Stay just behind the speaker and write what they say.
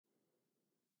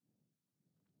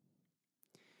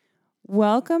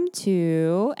Welcome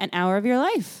to An Hour of Your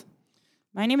Life.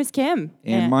 My name is Kim.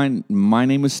 And my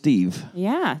name is Steve.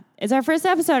 Yeah. It's our first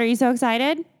episode. Are you so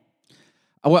excited?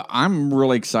 Well, I'm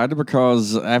really excited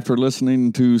because after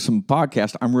listening to some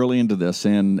podcasts, I'm really into this.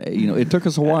 And, it took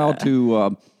us a while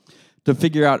to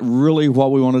figure out really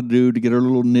what we want to do to get our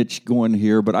little niche going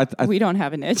here. But we don't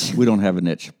have a niche. We don't have a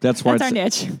niche. That's why That's our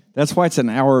niche. That's why it's an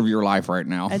hour of your life right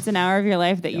now. It's an hour of your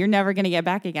life that you're never going to get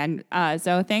back again.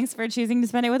 So thanks for choosing to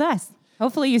spend it with us.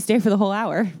 Hopefully you stay for the whole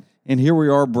hour. And here we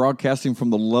are broadcasting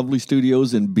from the lovely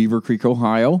studios in Beaver Creek,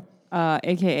 Ohio.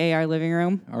 AKA our living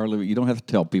room. You don't have to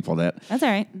tell people that. That's all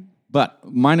right. But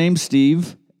my name's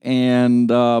Steve, and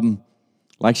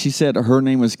like she said, her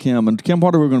name is Kim. And Kim,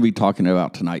 what are we going to be talking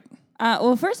about tonight?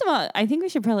 Well, first of all, I think we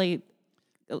should probably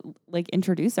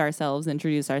introduce ourselves.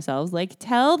 Like,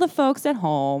 tell the folks at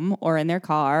home or in their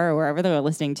car or wherever they're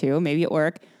listening to, maybe at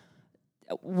work,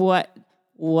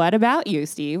 what about you,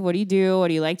 Steve? What do you do? What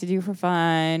do you like to do for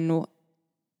fun?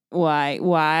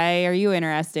 Why are you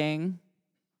interesting?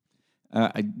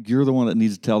 You're the one that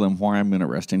needs to tell them why I'm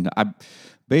interesting.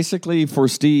 Basically, for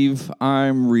Steve,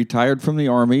 I'm retired from the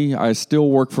Army. I still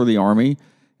work for the Army,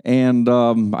 and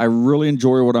I really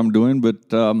enjoy what I'm doing, but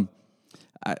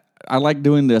I like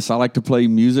doing this. I like to play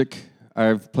music.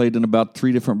 I've played in about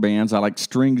 3 different bands. I like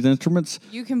stringed instruments.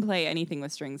 You can play anything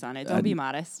with strings on it. Don't be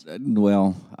modest.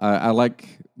 Well, I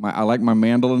like my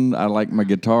mandolin. I like my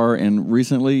guitar, and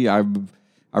recently I've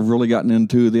really gotten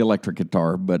into the electric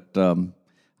guitar. But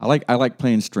I like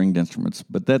playing stringed instruments.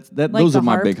 But those are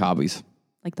my big hobbies.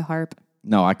 Like the harp?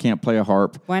 No, I can't play a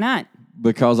harp. Why not?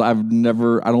 Because I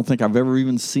don't think I've ever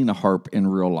even seen a harp in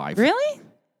real life. Really?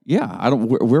 Yeah, I don't.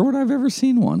 Where would I have ever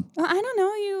seen one? Well, I don't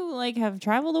know. You have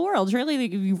traveled the world. Surely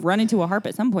you've run into a harp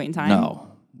at some point in time. No.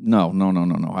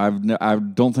 I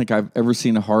don't think I've ever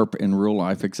seen a harp in real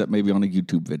life, except maybe on a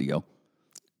YouTube video.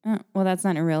 Well, that's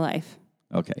not in real life.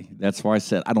 Okay, that's why I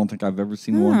said I don't think I've ever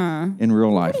seen one in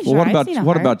real life. Well,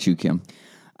 what about you, Kim?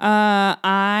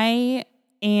 I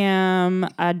am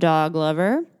a dog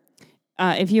lover.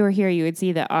 If you were here, you would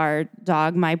see that our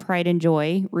dog, my pride and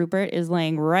joy, Rupert, is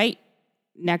laying right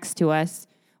next to us.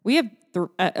 We have we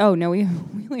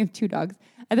only have 2 dogs.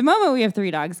 At the moment, we have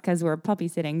 3 dogs because we're puppy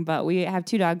sitting, but we have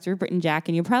 2 dogs, Rupert and Jack,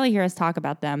 and you'll probably hear us talk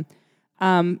about them.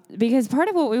 Because part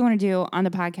of what we want to do on the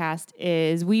podcast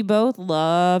is we both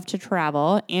love to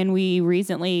travel, and we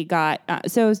recently got,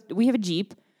 so we have a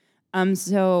Jeep,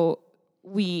 so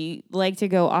we like to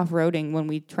go off-roading when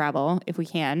we travel, if we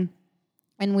can,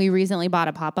 and we recently bought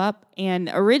a pop-up, and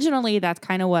originally that's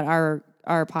kind of what our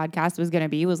podcast was going to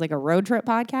be, was like a road trip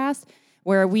podcast,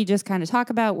 where we just kind of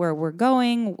talk about where we're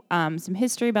going, some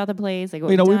history about the place. Like,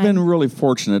 we've been really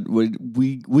fortunate.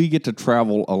 We get to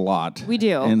travel a lot. We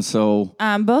do. And so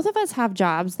both of us have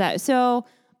jobs so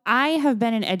I have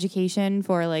been in education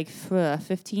for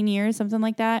 15 years, something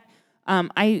like that.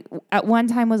 I, at one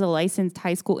time, was a licensed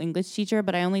high school English teacher,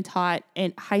 but I only taught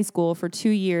in high school for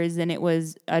 2 years, and it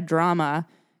was a drama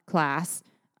class.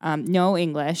 No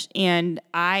English. And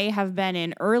I have been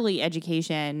in early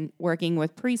education working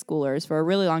with preschoolers for a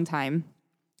really long time.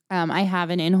 I have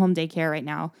an in-home daycare right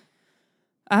now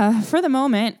for the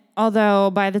moment, although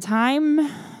by the time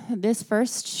this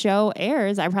first show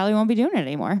airs, I probably won't be doing it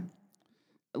anymore.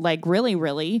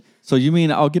 Really. So you mean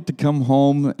I'll get to come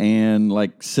home and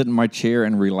sit in my chair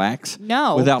and relax?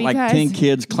 No, without 10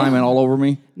 kids climbing all over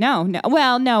me? No.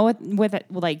 Well, no. With it,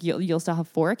 you'll still have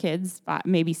 4 kids,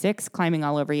 maybe 6 climbing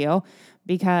all over you,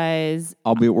 because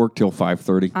I'll be at work till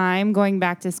 5:30. I'm going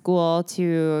back to school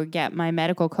to get my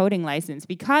medical coding license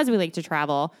because we like to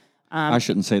travel. I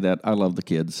shouldn't say that. I love the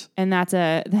kids, and that's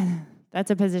a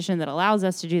position that allows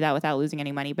us to do that without losing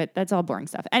any money. But that's all boring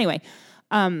stuff. Anyway.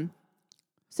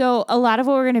 So a lot of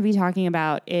what we're going to be talking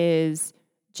about is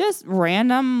just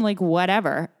random,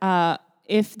 whatever.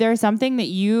 If there's something that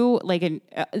you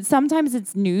sometimes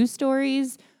it's news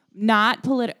stories, not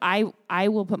political. I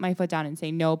will put my foot down and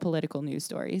say no political news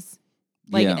stories.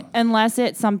 Unless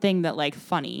it's something that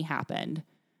funny happened,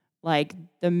 like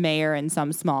the mayor in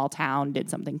some small town did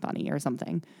something funny or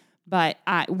something. But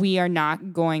we are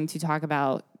not going to talk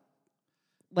about.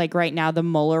 Right now, the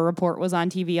Mueller report was on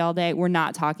TV all day. We're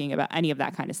not talking about any of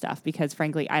that kind of stuff because,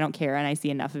 frankly, I don't care and I see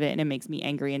enough of it and it makes me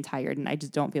angry and tired and I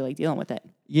just don't feel like dealing with it.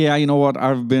 Yeah, you know what?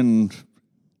 I've been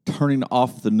turning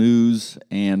off the news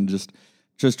and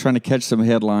just trying to catch some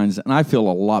headlines, and I feel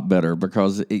a lot better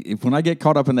because when I get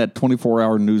caught up in that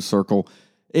 24-hour news circle,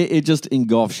 it just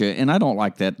engulfs you, and I don't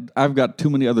like that. I've got too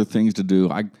many other things to do.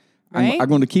 I'm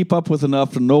going to keep up with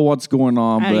enough to know what's going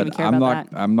on, but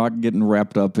I'm not getting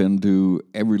wrapped up into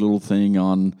every little thing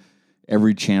on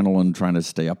every channel and trying to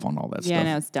stay up on all that stuff. Yeah,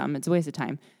 no, it's dumb. It's a waste of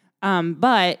time.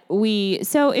 But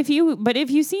if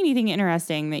you see anything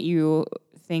interesting that you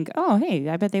think, oh, hey,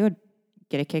 I bet they would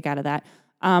get a kick out of that.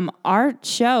 Our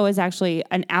show is actually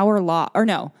a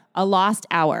lost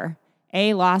hour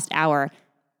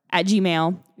at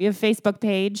Gmail. We have a Facebook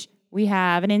page. We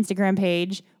have an Instagram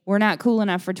page. We're not cool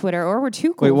enough for Twitter, or we're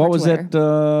too cool Wait, for what was Twitter.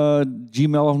 that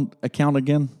Gmail account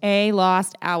again? A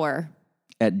lost hour.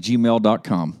 At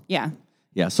gmail.com. Yeah.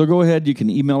 Yeah, so go ahead. You can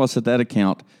email us at that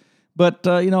account. But,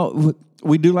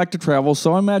 we do like to travel,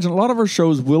 so I imagine a lot of our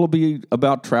shows will be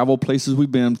about travel, places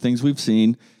we've been, things we've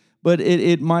seen. But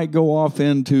it might go off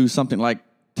into something like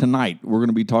tonight. We're going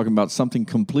to be talking about something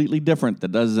completely different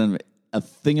that doesn't a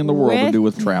thing in the world to do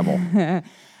with travel.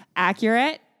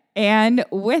 Accurate. And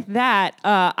with that,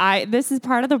 this is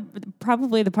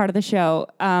probably the part of the show.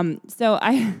 So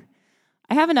I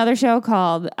have another show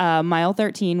called Mile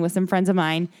 13 with some friends of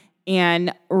mine.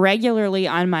 And regularly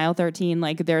on Mile 13,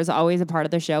 like there's always a part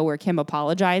of the show where Kim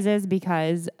apologizes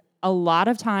because a lot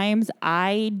of times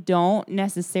I don't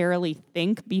necessarily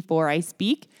think before I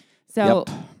speak. So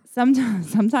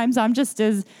sometimes I'm just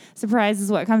as surprised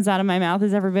as what comes out of my mouth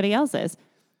as everybody else is.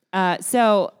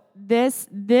 So this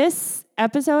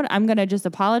episode, I'm going to just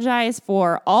apologize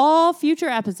for all future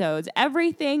episodes,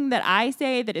 everything that I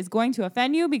say that is going to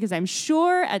offend you, because I'm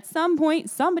sure at some point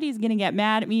somebody's going to get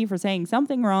mad at me for saying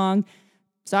something wrong.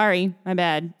 Sorry, my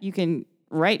bad. You can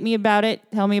write me about it,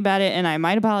 tell me about it, and I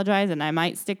might apologize and I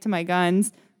might stick to my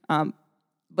guns.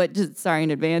 But just sorry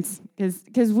in advance,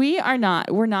 because we're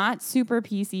not super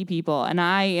PC people, and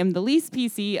I am the least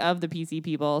PC of the PC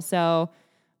people. So,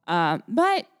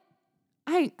 but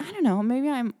I don't know. Maybe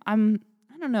I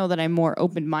don't know that I'm more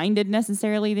open-minded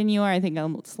necessarily than you are. I think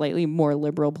I'm slightly more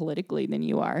liberal politically than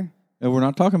you are. And we're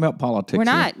not talking about politics. We're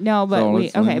not. Here. No, but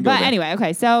so okay. But anyway,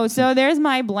 okay. So there's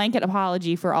my blanket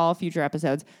apology for all future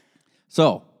episodes.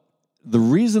 So the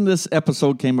reason this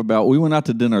episode came about, we went out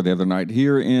to dinner the other night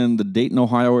here in the Dayton,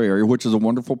 Ohio area, which is a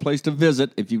wonderful place to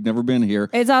visit if you've never been here.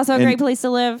 It's also a great place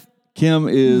to live. Kim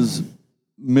is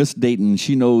Miss Dayton.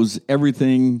 She knows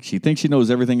everything. She thinks she knows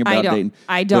everything about Dayton.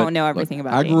 I don't know everything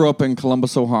about Dayton. I grew up in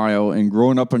Columbus, Ohio, and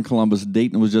growing up in Columbus,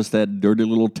 Dayton was just that dirty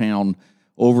little town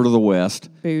over to the west.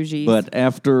 Bougie. But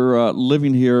after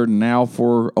living here now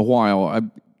for a while,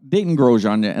 Dayton grows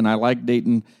on you, and I like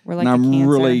Dayton. We're like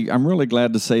and I'm really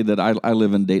glad to say that I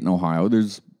live in Dayton, Ohio.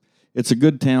 It's a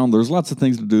good town. There's lots of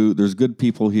things to do. There's good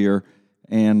people here,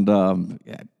 and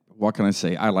what can I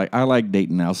say? I like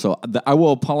Dayton now. So I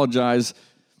will apologize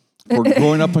for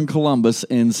growing up in Columbus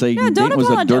and saying Dayton was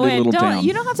a dirty little town.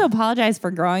 You don't have to apologize for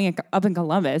growing up in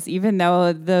Columbus, even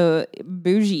though the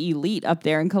bougie elite up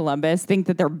there in Columbus think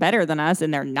that they're better than us,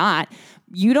 and they're not.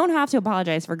 You don't have to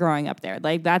apologize for growing up there.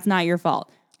 Like, that's not your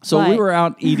fault. So we were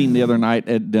out eating the other night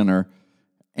at dinner,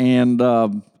 and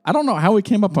I don't know how we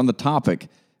came up on the topic.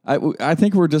 I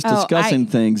think we're just discussing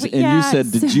things, and you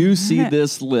said, "Did you see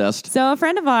this list?" So a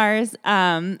friend of ours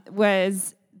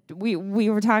was. We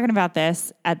were talking about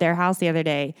this at their house the other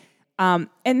day. And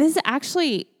this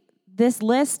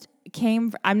list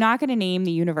came, I'm not going to name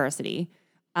the university.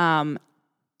 Wow.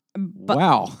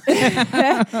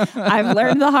 I've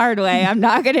learned the hard way. I'm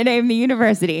not going to name the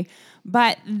university.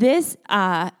 But this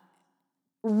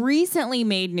recently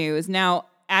made news. Now,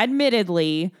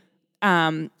 admittedly,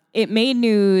 it made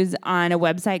news on a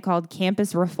website called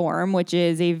Campus Reform, which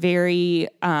is a very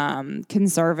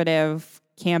conservative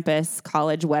campus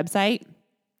college website.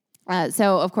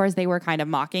 So of course they were kind of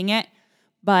mocking it,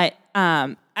 but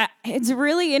it's a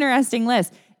really interesting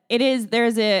list.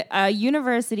 There's a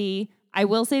university, I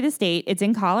will say the state, it's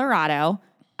in Colorado,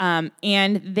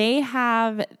 and they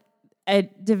have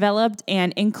developed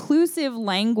an inclusive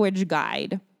language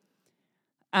guide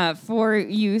for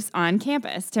use on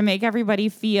campus to make everybody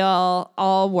feel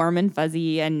all warm and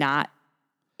fuzzy and not,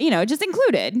 just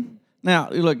included.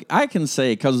 Now, look, I can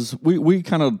say, because we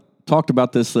kind of talked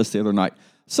about this list the other night,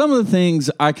 some of the things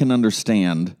I can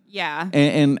understand. Yeah.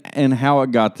 And how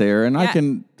it got there, and I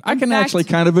can actually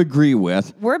kind of agree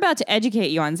with. We're about to educate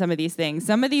you on some of these things.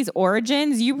 Some of these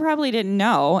origins you probably didn't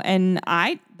know, and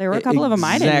there were a couple of them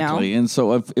I didn't know. Exactly. And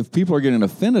so if people are getting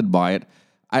offended by it,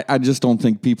 I just don't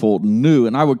think people knew.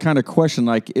 And I would kind of question,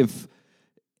 like, if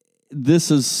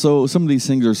this is some of these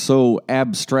things are so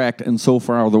abstract and so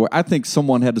far out of the way. I think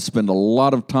someone had to spend a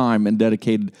lot of time and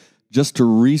dedicated just to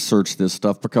research this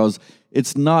stuff, because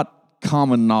it's not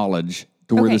common knowledge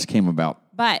to where this came about.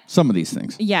 But some of these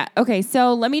things. Yeah. Okay.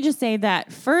 So let me just say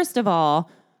that first of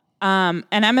all, and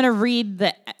I'm going to read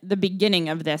the beginning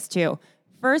of this too.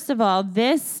 First of all,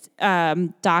 this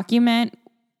document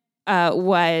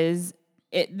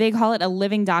they call it a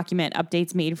living document,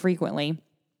 updates made frequently.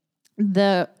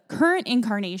 The current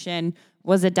incarnation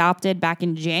was adopted back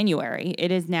in January.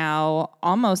 It is now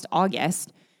almost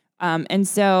August. And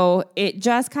so it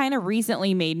just kind of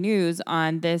recently made news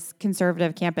on this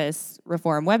conservative campus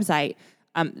reform website.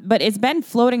 But it's been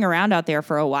floating around out there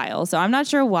for a while. So I'm not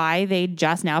sure why they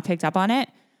just now picked up on it.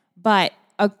 But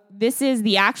this is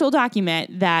the actual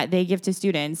document that they give to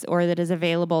students or that is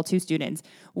available to students.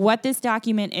 What this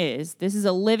document is, this is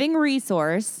a living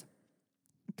resource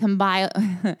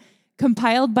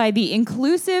compiled by the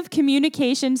Inclusive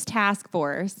Communications Task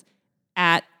Force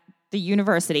at the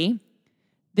university.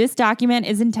 This document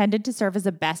is intended to serve as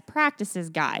a best practices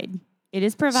guide. It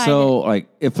is provided. So, like,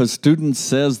 if a student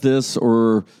says this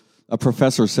or a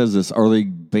professor says this, are they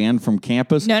banned from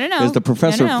campus? No. Is the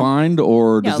professor No. fined,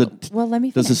 or does let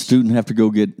me does the finish. student have to go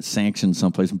get sanctioned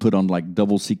someplace and put on like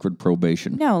double secret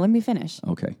probation? No, let me finish.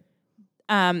 Okay.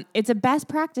 It's a best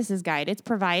practices guide. It's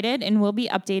provided and will be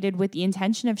updated with the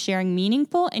intention of sharing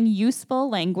meaningful and useful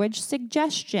language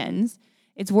suggestions.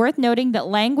 It's worth noting that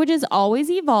language is always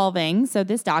evolving, so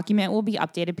this document will be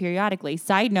updated periodically.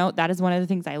 Side note, that is one of the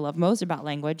things I love most about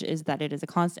language is that it is a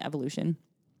constant evolution.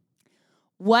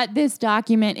 What this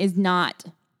document is not,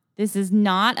 this is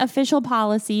not official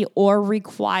policy or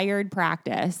required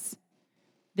practice.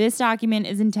 This document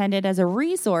is intended as a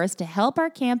resource to help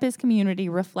our campus community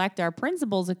reflect our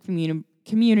principles of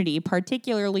community,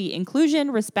 particularly inclusion,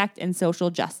 respect, and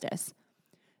social justice.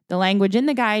 The language in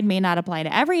the guide may not apply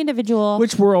to every individual.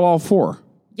 Which we're all for.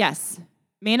 Yes,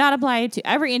 may not apply to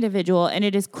every individual, and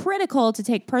it is critical to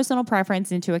take personal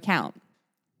preference into account.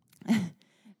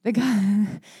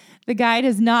 The guide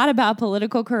is not about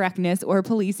political correctness or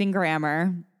policing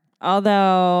grammar.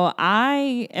 Although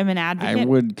I am an advocate. I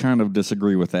would kind of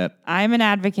disagree with that. I'm an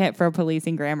advocate for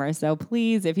policing grammar. So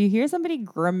please, if you hear somebody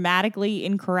grammatically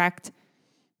incorrect,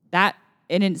 that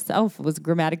in itself was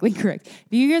grammatically correct. If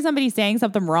you hear somebody saying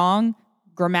something wrong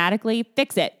grammatically,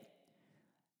 fix it.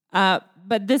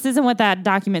 But this isn't what that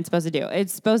document's supposed to do.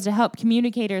 It's supposed to help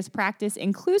communicators practice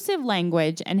inclusive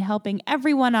language and helping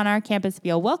everyone on our campus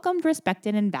feel welcomed,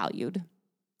 respected, and valued.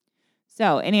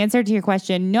 So in answer to your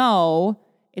question, no,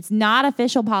 it's not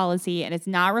official policy and it's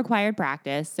not required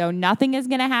practice. So nothing is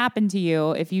going to happen to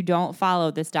you if you don't follow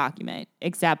this document,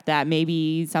 except that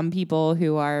maybe some people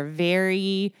who are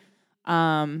very,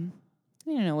 I don't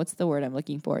know, what's the word I'm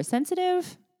looking for?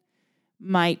 Sensitive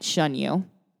might shun you.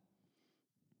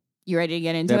 You ready to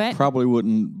get into That it? probably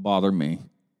wouldn't bother me.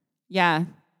 Yeah.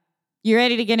 You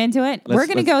ready to get into it? We're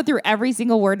going to go through every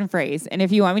single word and phrase. And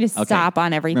if you want me to stop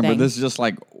on everything. Remember, this is just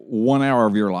like 1 hour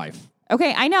of your life.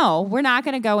 Okay, I know. We're not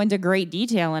going to go into great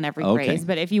detail in every phrase,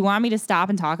 but if you want me to stop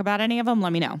and talk about any of them,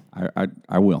 let me know.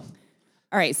 I will.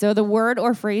 All right, so the word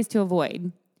or phrase to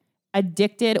avoid.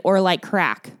 Addicted or like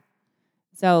crack.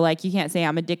 So like you can't say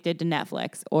I'm addicted to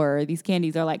Netflix or these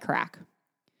candies are like crack.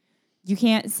 You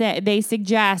can't say, they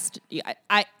suggest,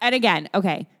 and again,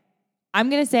 okay,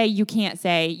 I'm going to say you can't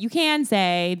say, you can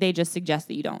say, they just suggest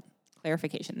that you don't.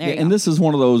 Clarification, there you go. And this is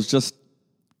one of those, just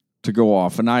to go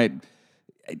off, and I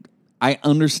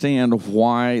understand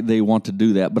why they want to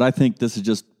do that, but I think this is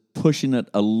just pushing it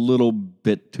a little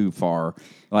bit too far.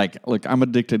 Like, look, I'm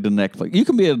addicted to Netflix. You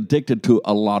can be addicted to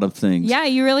a lot of things. Yeah,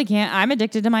 you really can't. I'm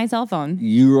addicted to my cell phone.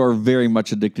 You are very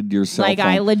much addicted to your cell phone. Like,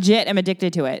 I legit am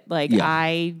addicted to it. Like, Yeah.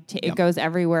 It goes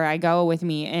everywhere I go with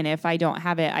me, and if I don't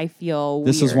have it, I feel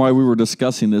This is weird. why we were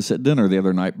discussing this at dinner the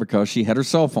other night, because she had her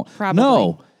cell phone. Probably.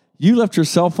 No, you left your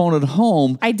cell phone at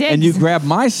home. I did. And you grabbed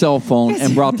my cell phone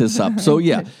and brought this up. So,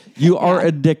 yeah, you are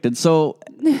addicted. So,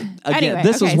 again, Anyway,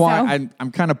 this is okay, why so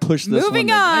I'm kind of pushed this moving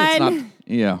one. It's on. not,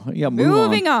 yeah, move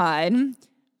Moving on.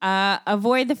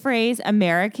 Avoid the phrase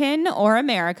American or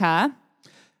America.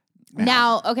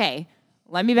 Now, okay,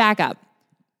 let me back up.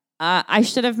 I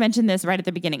should have mentioned this right at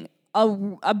the beginning.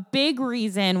 A big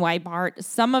reason why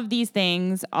some of these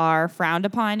things are frowned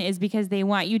upon is because they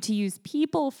want you to use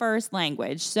people first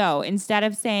language. So instead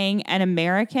of saying an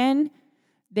American,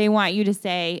 they want you to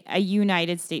say a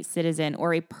United States citizen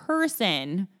or a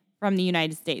person from the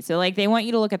United States. So like they want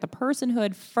you to look at the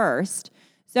personhood first.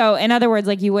 So in other words,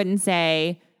 like you wouldn't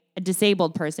say a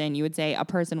disabled person, you would say a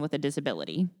person with a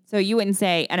disability. So you wouldn't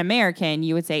say an American,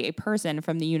 you would say a person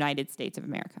from the United States of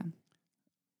America.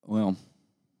 Well,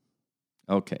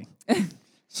 okay.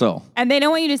 So. And they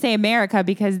don't want you to say America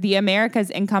because the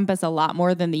Americas encompass a lot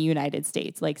more than the United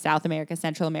States, like South America,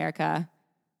 Central America,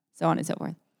 so on and so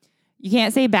forth. You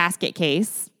can't say basket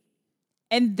case.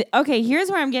 And okay, here's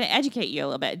where I'm going to educate you a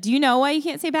little bit. Do you know why you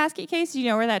can't say basket case? Do you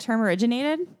know where that term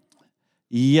originated?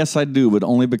 Yes, I do, but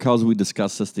only because we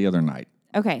discussed this the other night.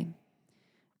 Okay.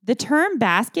 The term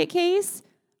basket case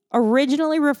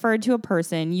originally referred to a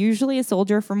person, usually a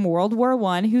soldier from World War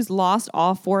I, who's lost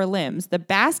all 4 limbs. The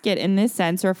basket, in this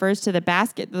sense, refers to the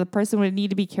basket that the person would need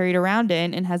to be carried around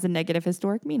in and has a negative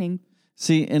historic meaning.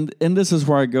 See, and this is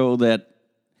where I go that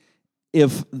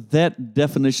if that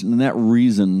definition and that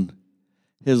reason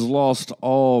has lost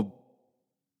all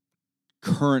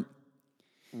current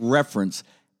reference,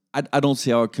 I don't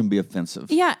see how it can be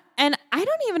offensive. Yeah, and I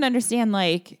don't even understand,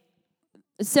 like,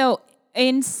 so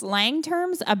in slang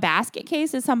terms, a basket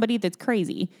case is somebody that's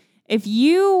crazy. If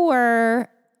you were...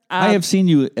 I have seen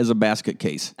you as a basket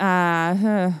case.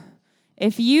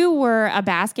 If you were a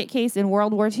basket case in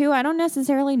World War II, I don't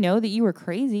necessarily know that you were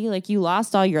crazy. Like, you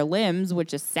lost all your limbs,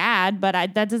 which is sad, but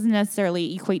that doesn't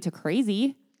necessarily equate to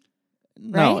crazy.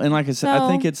 No, right? and like I said, I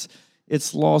think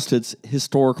it's lost its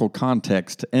historical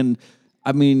context. And,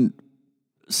 I mean,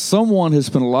 someone has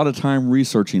spent a lot of time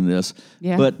researching this,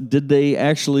 but did they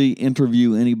actually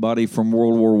interview anybody from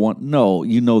World War I?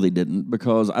 No, they didn't,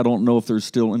 because I don't know if there's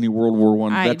still any World War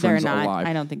I veterans alive.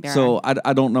 I don't think there are. So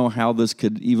I don't know how this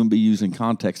could even be used in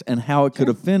context and how it could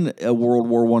offend a World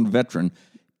War I veteran,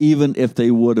 even if they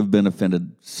would have been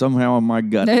offended. Somehow in my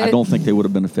gut, I don't think they would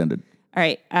have been offended. All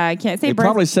right, can't say They birth.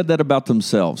 probably said that about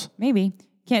themselves. Maybe.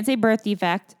 Can't say birth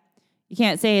defect. You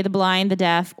can't say the blind, the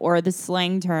deaf, or the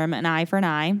slang term, an eye for an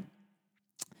eye.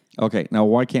 Okay, now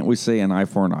why can't we say an eye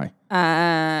for an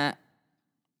eye?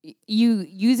 You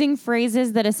using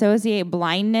phrases that associate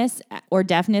blindness or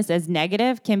deafness as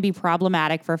negative can be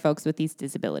problematic for folks with these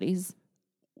disabilities.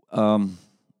 I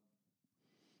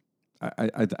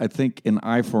think an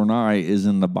eye for an eye is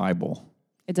in the Bible.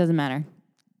 It doesn't matter.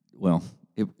 Well,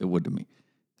 it would to me.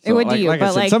 So, it would to you, like but I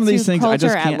said, like some of these things I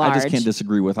just large. can't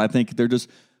disagree with. I think they're just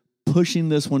pushing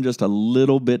this one just a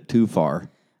little bit too far.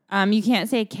 You can't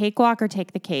say cakewalk or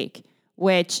take the cake,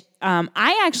 which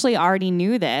I actually already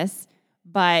knew this,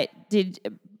 but did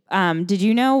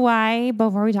you know why,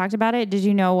 before we talked about it, did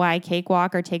you know why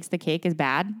cakewalk or takes the cake is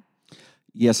bad?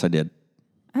 Yes, I did.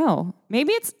 Oh,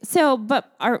 maybe it's so,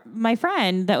 but my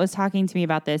friend that was talking to me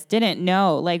about this didn't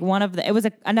know, like it was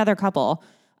another couple.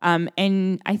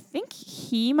 And I think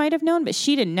he might have known, but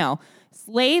she didn't know.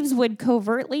 Slaves would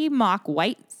covertly mock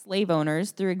white slave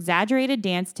owners through exaggerated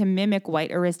dance to mimic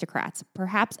white aristocrats.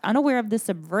 Perhaps unaware of the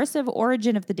subversive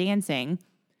origin of the dancing,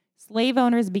 slave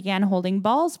owners began holding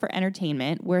balls for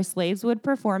entertainment where slaves would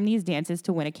perform these dances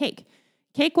to win a cake.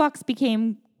 Cakewalks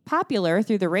became popular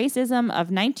through the racism of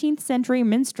 19th century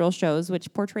minstrel shows,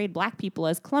 which portrayed black people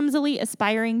as clumsily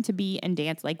aspiring to be and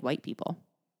dance like white people.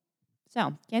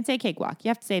 So, can't say cakewalk. You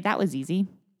have to say that was easy.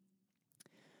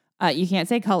 You can't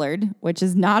say colored, which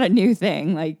is not a new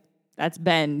thing. Like, that's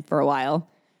been for a while.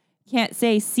 Can't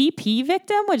say CP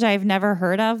victim, which I've never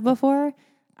heard of before.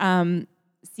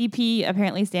 CP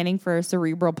apparently standing for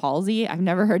cerebral palsy. I've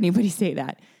never heard anybody say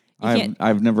that.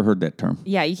 I've never heard that term.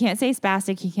 Yeah, you can't say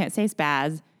spastic. You can't say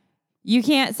spaz. You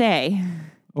can't say.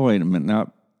 Oh, wait a minute.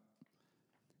 Now,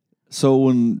 so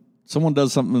when someone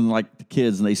does something like the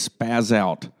kids and they spaz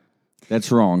out, that's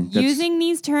wrong. Using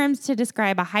these terms to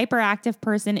describe a hyperactive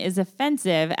person is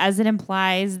offensive, as it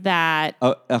implies that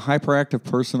a hyperactive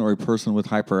person or a person with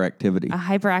hyperactivity. A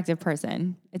hyperactive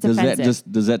person. It's offensive.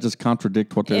 Does that just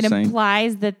contradict what they're saying? It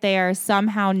implies that they are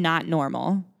somehow not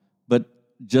normal. But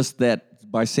just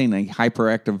that by saying a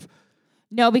hyperactive.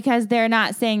 No, because they're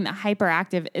not saying that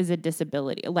hyperactive is a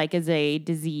disability, like is a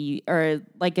disease or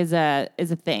like is a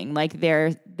thing. Like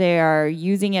they are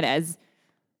using it as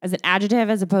an adjective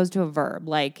as opposed to a verb.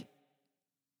 Like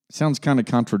sounds kind of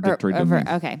contradictory to me.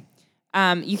 Okay.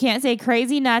 You can't say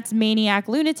crazy, nuts, maniac,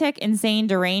 lunatic, insane,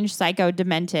 deranged, psycho,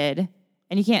 demented.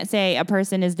 And you can't say a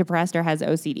person is depressed or has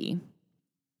OCD.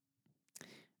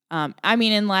 I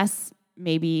mean, unless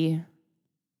maybe,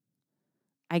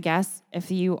 I guess, if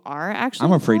you are actually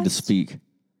I'm afraid to depressed. speak.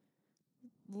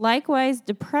 Likewise,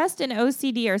 depressed and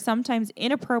OCD are sometimes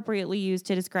inappropriately used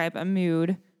to describe a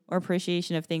mood or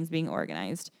appreciation of things being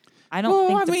organized. I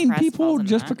don't think depressed people, falls in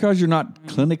just that. because you're not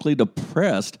clinically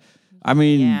depressed, I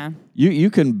mean, you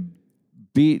can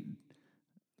be.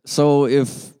 So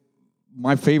if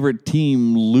my favorite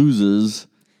team loses,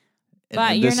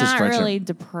 but you're not really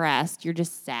depressed. You're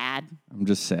just sad. I'm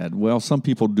just sad. Well, some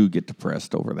people do get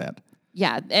depressed over that.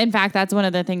 Yeah. In fact, that's one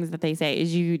of the things that they say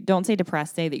is you don't say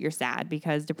depressed, say that you're sad,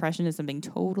 because depression is something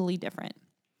totally different.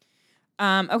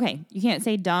 Okay. You can't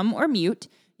say dumb or mute.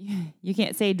 You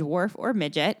can't say dwarf or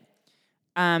midget.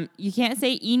 You can't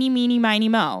say eeny, meeny, miny,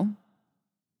 mo,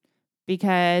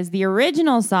 because the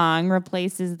original song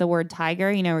replaces the word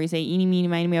tiger. You know, where you say eeny, meeny,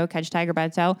 miny, mo, catch tiger by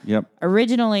its tail. Yep.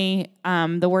 Originally,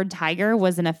 the word tiger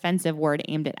was an offensive word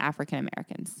aimed at African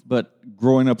Americans. But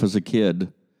growing up as a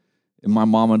kid, And my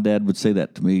mom and dad would say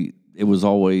that to me. It was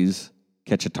always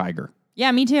catch a tiger.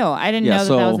 Yeah, me too. I didn't know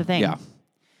that was a thing. Yeah.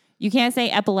 You can't say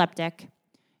epileptic.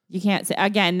 You can't say,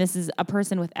 again, this is a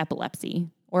person with epilepsy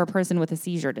or a person with a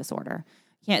seizure disorder.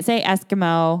 You can't say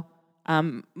Eskimo,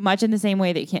 much in the same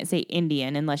way that you can't say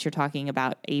Indian unless you're talking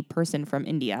about a person from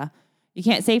India. You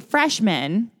can't say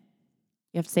freshman.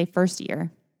 You have to say first year.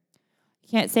 You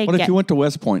can't say But if you went to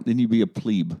West Point, then you'd be a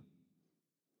plebe.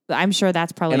 I'm sure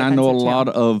that's probably And I know a offensive, lot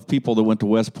too. of people that went to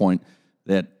West Point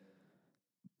that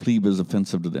plebe is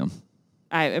offensive to them.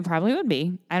 It probably would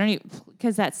be. I don't even,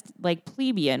 because that's like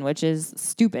plebeian, which is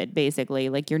stupid, basically.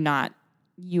 Like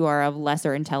you are of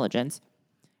lesser intelligence.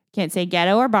 Can't say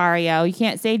ghetto or barrio. You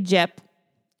can't say gyp,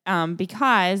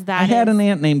 because I had an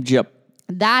aunt named Jip.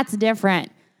 that's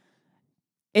different.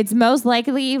 It's most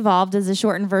likely evolved as a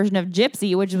shortened version of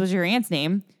gypsy, which was your aunt's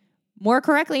name. More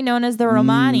correctly known as the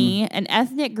Romani, an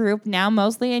ethnic group now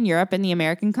mostly in Europe and the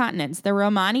American continents. The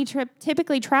Romani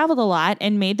typically traveled a lot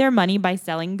and made their money by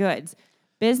selling goods.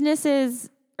 Business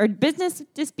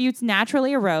disputes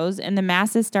naturally arose, and the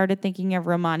masses started thinking of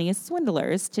Romani as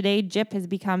swindlers. Today, gyp has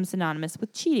become synonymous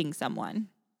with cheating someone.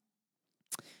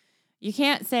 You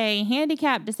can't say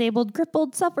handicapped, disabled,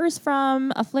 crippled, suffers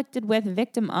from, afflicted with,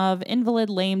 victim of, invalid,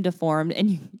 lame, deformed,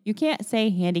 and you can't say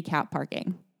handicap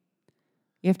parking.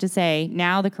 You have to say,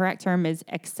 now the correct term is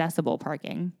accessible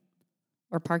parking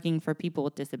or parking for people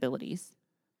with disabilities.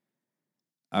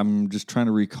 I'm just trying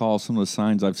to recall some of the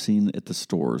signs I've seen at the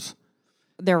stores.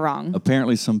 They're wrong.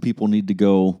 Apparently, some people need to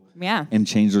go Yeah. and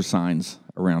change their signs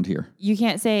around here. You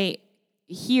can't say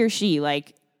he or she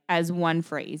like as one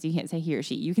phrase. You can't say he or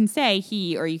she. You can say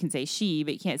he or you can say she,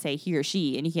 but you can't say he or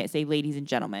she, and you can't say ladies and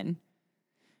gentlemen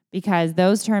because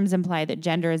those terms imply that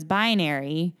gender is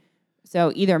binary,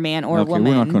 so either man or woman.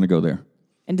 We're not going to go there.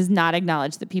 And does not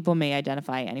acknowledge that people may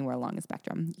identify anywhere along the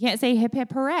spectrum. You can't say hip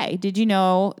hip hooray. Did you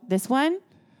know this one?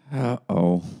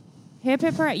 Uh-oh. Hip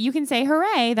hip hooray. You can say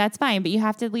hooray, that's fine, but you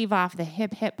have to leave off the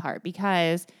hip hip part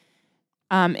because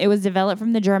it was developed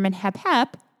from the German hep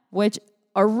hep, which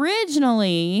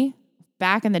originally,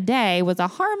 back in the day, was a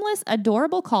harmless,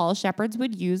 adorable call shepherds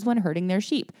would use when herding their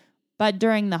sheep. But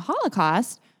during the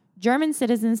Holocaust, German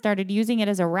citizens started using it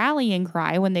as a rallying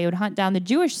cry when they would hunt down the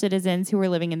Jewish citizens who were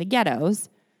living in the ghettos,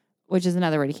 which is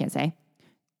another word you can't say.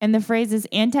 And the phrase's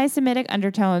anti-Semitic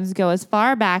undertones go as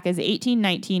far back as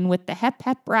 1819 with the Hep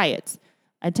Hep riots,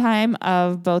 a time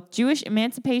of both Jewish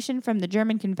emancipation from the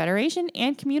German Confederation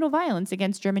and communal violence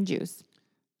against German Jews.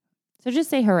 So just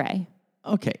say hooray.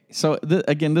 Okay. So,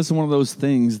 again, this is one of those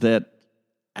things that,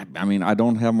 I mean, I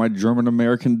don't have my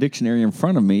German-American dictionary in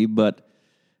front of me, but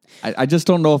I just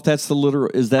don't know if that's the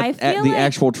literal, is that the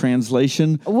actual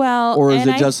translation? Well, or is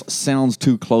it just sounds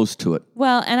too close to it?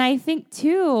 Well, and I think,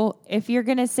 too, if you're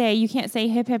going to say, you can't say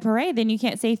hip, hip, hooray, then you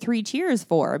can't say 3 cheers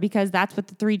for, because that's what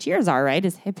the 3 cheers are, right?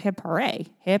 Is hip, hip, hooray.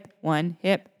 Hip, 1,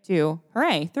 hip, 2,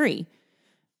 hooray, 3.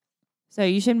 So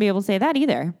you shouldn't be able to say that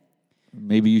either.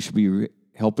 Maybe you should be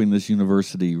helping this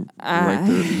university write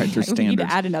their standards. We need to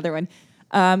add another one.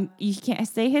 You can't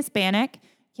say Hispanic.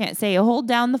 Can't say hold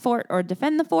down the fort or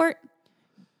defend the fort.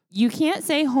 You can't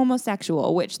say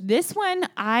homosexual, which this one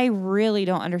I really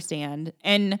don't understand.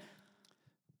 And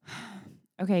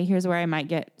okay, here's where I might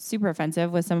get super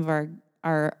offensive with some of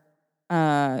our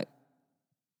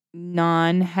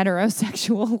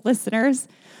non-heterosexual listeners.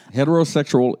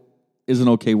 Heterosexual is an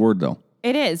okay word, though.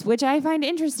 It is, which I find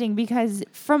interesting because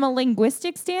from a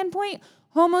linguistic standpoint,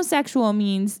 homosexual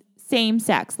means same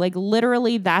sex. Like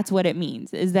literally that's what it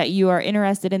means, is that you are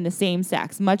interested in the same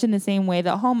sex, much in the same way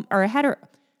that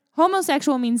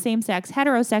homosexual means same sex,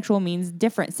 heterosexual means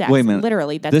different sex. Wait a minute.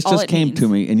 Literally, that's this all just it came means. to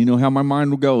me, and you know how my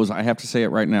mind goes. I have to say it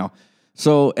right now.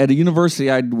 So at a university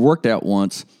I'd worked at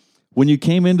once, when you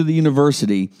came into the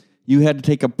university, you had to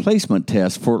take a placement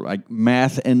test for like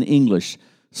math and English.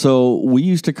 So we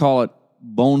used to call it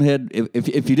bonehead.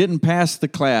 If you didn't pass the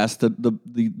class,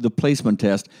 the placement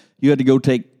test, you had to go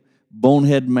take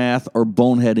bonehead math or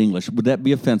bonehead English. Would that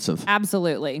be offensive?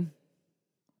 Absolutely.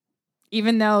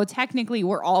 Even though technically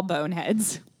we're all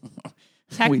boneheads.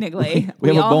 Technically. we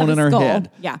have a all bone in our skull.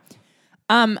 head. Yeah.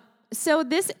 So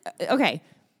this, okay.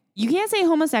 You can't say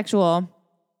homosexual.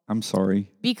 I'm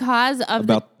sorry. Because of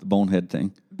about the bonehead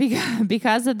thing.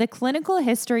 Because of the clinical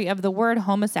history of the word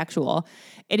homosexual,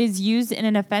 it is used in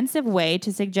an offensive way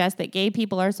to suggest that gay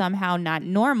people are somehow not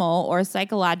normal or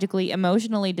psychologically,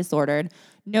 emotionally disordered,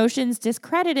 notions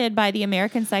discredited by the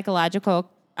American Psychological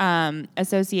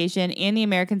Association and the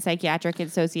American Psychiatric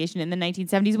Association in the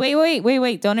 1970s.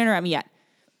 Wait, don't interrupt me yet.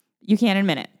 You can't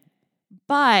admit it.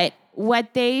 But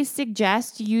what they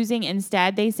suggest using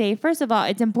instead, they say, first of all,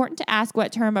 it's important to ask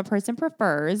what term a person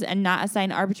prefers and not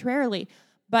assign arbitrarily.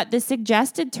 But the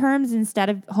suggested terms instead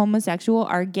of homosexual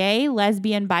are gay,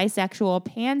 lesbian, bisexual,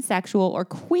 pansexual, or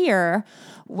queer,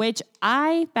 which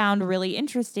I found really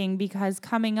interesting because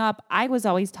coming up, I was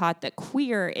always taught that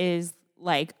queer is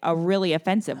like a really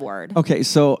offensive word. Okay,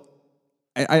 so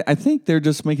I think they're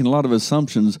just making a lot of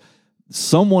assumptions.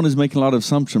 Someone is making a lot of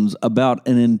assumptions about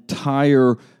an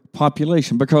entire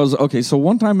population because, okay, so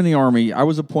one time in the Army, I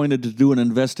was appointed to do an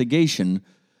investigation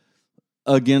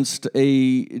against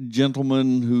a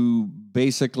gentleman who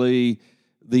basically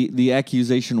the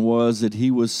accusation was that he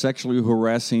was sexually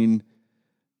harassing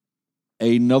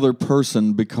another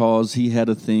person because he had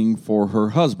a thing for her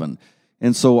husband.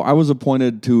 And so I was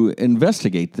appointed to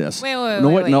investigate this. Wait.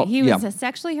 No, he was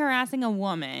sexually harassing a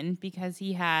woman because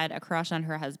he had a crush on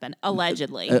her husband,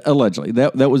 allegedly. Allegedly.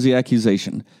 That was the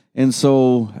accusation. And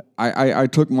so I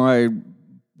took my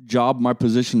job, my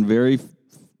position very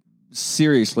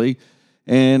seriously,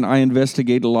 and I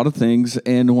investigated a lot of things.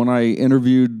 And when I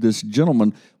interviewed this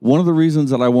gentleman, one of the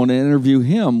reasons that I wanted to interview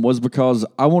him was because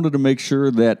I wanted to make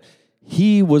sure that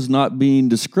he was not being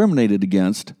discriminated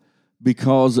against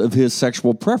because of his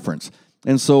sexual preference.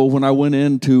 And so when I went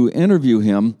in to interview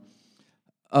him,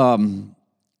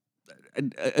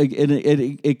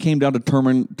 it came down to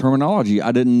terminology.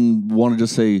 I didn't want to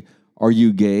just say, are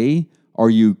you gay?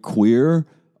 Are you queer?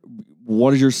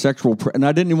 What is your sexual and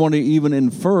I didn't want to even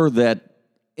infer that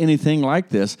anything like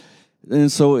this.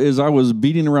 And so as I was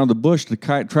beating around the bush to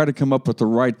try to come up with the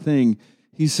right thing,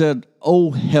 he said,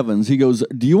 oh, heavens. He goes,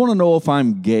 do you want to know if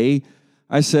I'm gay?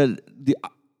 I said,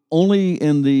 only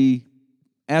in the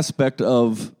aspect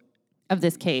of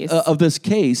this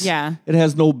case. Yeah. It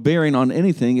has no bearing on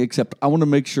anything except I want to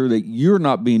make sure that you're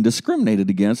not being discriminated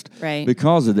against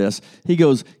because of this. He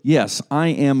goes, yes, I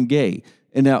am gay.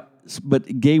 And now,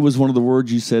 but gay was one of the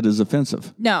words you said is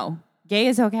offensive. No. Gay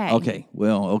is okay. Okay.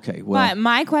 Well. But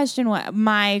my question,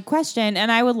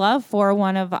 and I would love for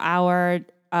one of our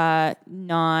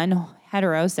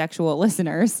non-heterosexual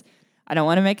listeners, I don't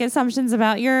want to make assumptions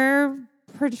about your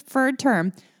preferred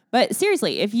term, but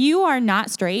seriously, if you are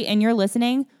not straight and you're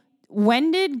listening,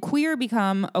 when did queer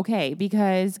become okay?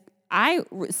 Because I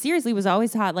seriously was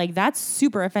always taught like that's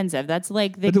super offensive. That's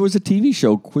like but there was a TV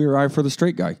show, Queer Eye for the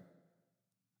Straight Guy.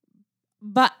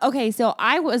 But okay, so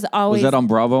I was always... Was that on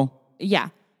Bravo? Yeah.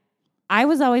 I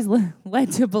was always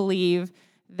led to believe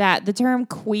that the term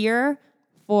queer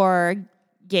for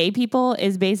gay people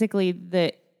is basically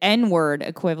the N-word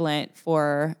equivalent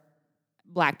for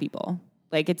black people.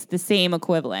 Like, it's the same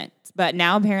equivalent. But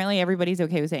now, apparently, everybody's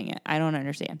okay with saying it. I don't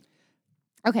understand.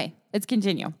 Okay, let's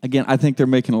continue. Again, I think they're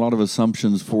making a lot of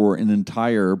assumptions for an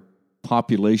entire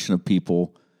population of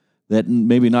people that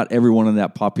maybe not everyone in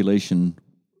that population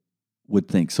would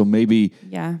think. So maybe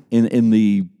in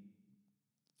the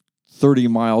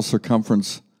 30-mile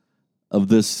circumference of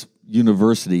this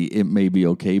university, it may be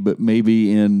okay, but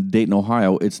maybe in Dayton,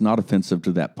 Ohio, it's not offensive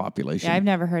to that population. Yeah, I've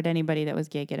never heard anybody that was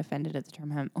gay get offended at the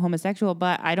term homosexual,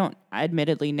 but I don't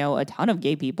admittedly know a ton of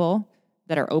gay people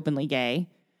that are openly gay.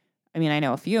 I mean, I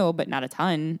know a few, but not a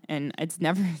ton, and it's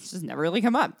just never really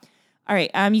come up. All right,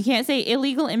 you can't say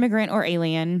illegal immigrant or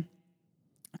alien.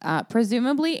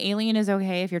 Presumably, alien is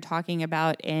okay if you're talking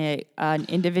about an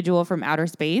individual from outer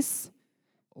space.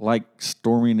 Like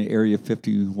storming Area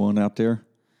 51 out there.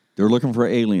 They're looking for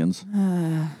aliens.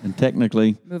 And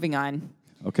technically... Moving on.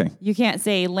 Okay. You can't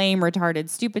say lame, retarded,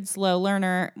 stupid, slow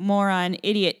learner, moron,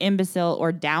 idiot, imbecile,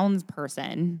 or Downs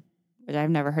person. But I've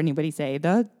never heard anybody say,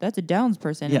 that's a Downs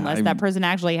person, unless that person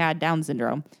actually had Down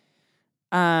syndrome.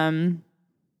 You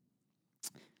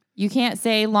can't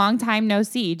say long time no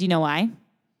see. Do you know why?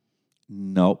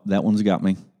 Nope, that one's got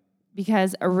me.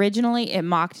 Because originally it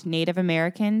mocked Native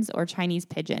Americans or Chinese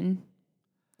pigeon.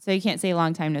 So you can't say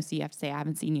long time no see. You have to say I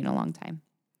haven't seen you in a long time.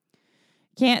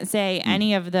 Can't say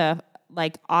any of the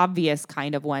like obvious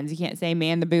kind of ones. You can't say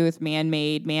man the booth,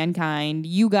 man-made, mankind,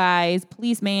 you guys,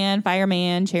 policeman,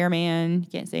 fireman, chairman. You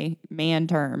can't say man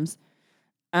terms.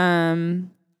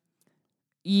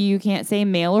 You can't say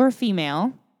male or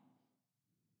female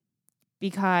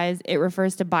because it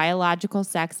refers to biological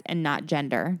sex and not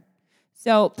gender.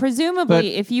 So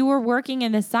presumably, if you were working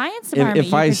in the science department,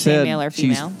 you could say male or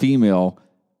female. If I said she's female,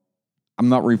 I'm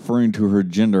not referring to her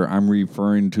gender. I'm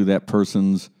referring to that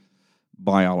person's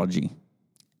biology.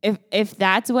 If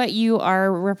that's what you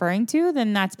are referring to,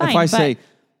 then that's fine. If I say,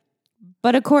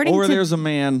 but according to... there's a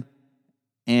man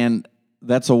and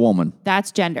that's a woman.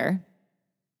 That's gender.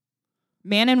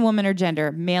 Man and woman are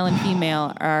gender. Male and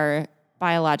female are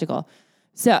biological.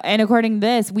 So, and according to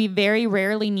this, we very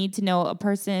rarely need to know a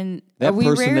person. That we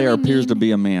person there rarely appears to need-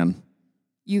 be a man.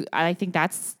 I think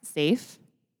that's safe.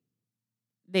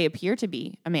 They appear to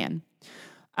be a man.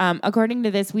 According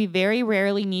to this, we very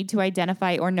rarely need to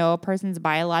identify or know a person's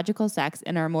biological sex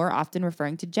and are more often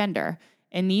referring to gender.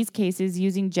 In these cases,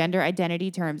 using gender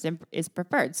identity terms is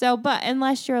preferred. So, but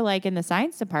unless you're like in the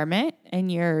science department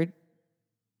and you're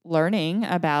learning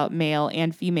about male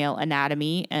and female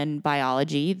anatomy and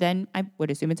biology, then I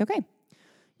would assume it's okay.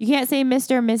 You can't say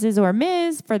Mr., Mrs., or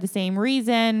Ms. for the same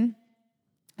reason,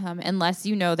 unless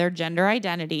you know their gender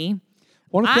identity.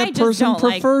 What if I that just person don't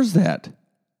like- prefers that?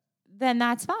 Then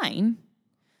that's fine.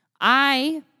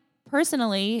 I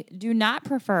personally do not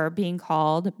prefer being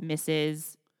called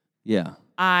Mrs. Yeah.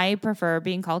 I prefer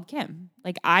being called Kim.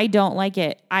 Like, I don't like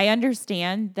it. I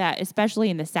understand that,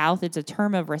 especially in the South, it's a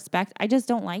term of respect. I just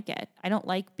don't like it. I don't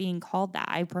like being called that.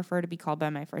 I prefer to be called by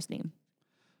my first name.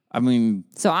 I mean,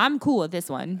 So I'm cool with this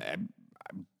one.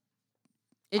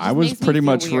 It just I was makes me pretty feel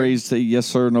much weird. raised to yes,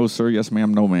 sir, no, sir, yes,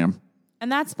 ma'am, no, ma'am.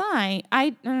 And that's fine.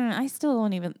 I still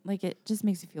don't even like it. Just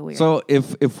makes me feel weird. So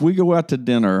if we go out to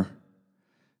dinner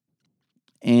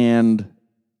and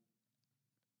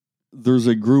there's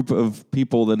a group of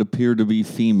people that appear to be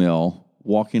female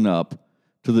walking up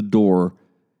to the door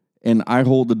and I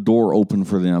hold the door open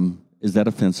for them, is that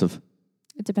offensive?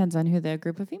 It depends on who the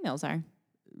group of females are.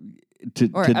 To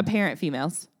Apparent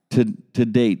females. to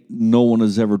date, no one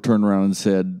has ever turned around and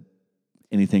said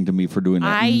anything to me for doing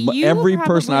that. Every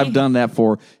person I've done that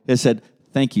for has said,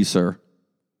 "Thank you, sir."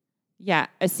 Yeah.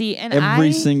 See, and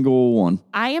Every single one.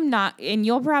 I am not, and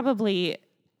you'll probably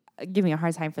give me a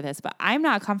hard time for this, but I'm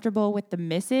not comfortable with the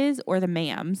misses or the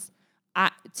ma'ams.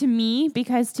 To me,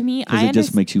 Because it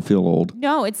just makes you feel old.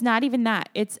 No, it's not even that.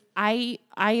 It's I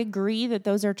agree that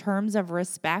those are terms of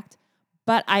respect,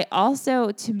 but I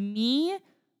also, to me,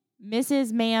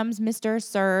 Mrs., ma'ams, Mr.,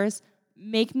 sirs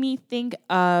make me think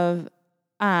of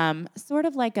sort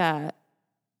of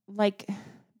like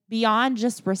beyond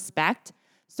just respect,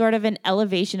 sort of an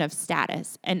elevation of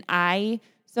status. And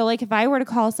so like if I were to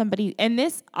call somebody, and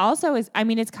this also is, I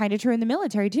mean, it's kind of true in the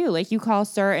military too. Like you call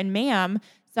sir and ma'am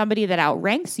somebody that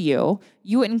outranks you,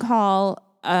 you wouldn't call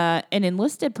an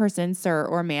enlisted person sir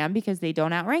or ma'am because they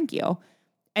don't outrank you.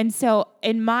 And so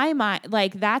in my mind,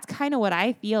 like that's kind of what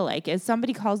I feel like. As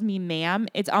somebody calls me ma'am,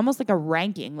 it's almost like a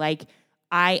ranking. Like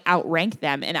I outrank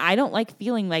them, and I don't like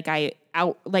feeling like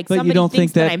somebody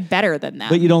thinks that I'm better than them.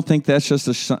 But you don't think that's just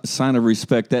a sign of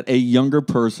respect that a younger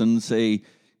person, say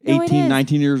 18,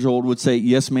 19 years old, would say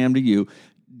yes, ma'am, to you?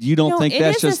 You don't think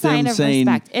that's just them saying...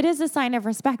 It is a sign of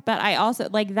respect, but I also,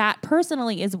 like that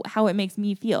personally is how it makes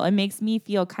me feel. It makes me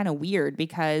feel kind of weird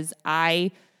because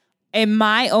in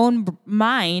my own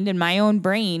mind, in my own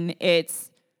brain, it's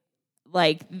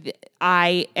like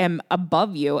I am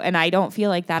above you, and I don't feel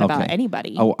like that about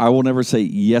anybody. I will never say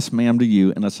yes, ma'am, to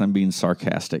you unless I'm being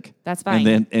sarcastic. That's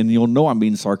fine. And you'll know I'm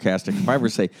being sarcastic if I ever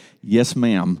say yes,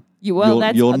 ma'am.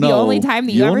 That's the only time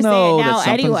that you ever say it now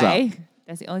anyway.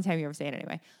 That's the only time you ever say it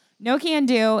anyway. No can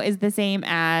do is the same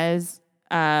as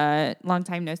long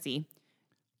time no see.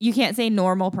 You can't say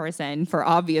normal person for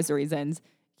obvious reasons.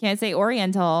 Can't say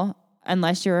oriental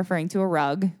unless you're referring to a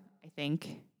rug, I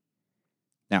think.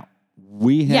 Now,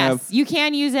 we have... Yes, you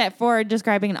can use it for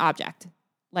describing an object,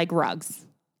 like rugs.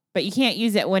 But you can't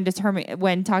use it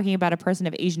when talking about a person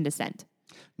of Asian descent.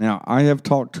 Now, I have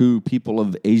talked to people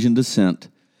of Asian descent,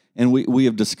 and we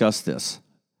have discussed this.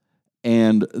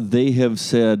 And they have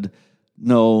said,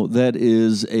 no, that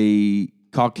is a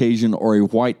Caucasian or a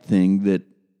white thing that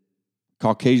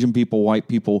Caucasian people, white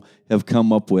people have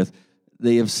come up with.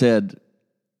 They have said,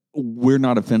 we're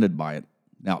not offended by it.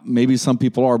 Now, maybe some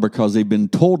people are because they've been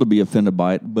told to be offended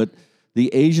by it, but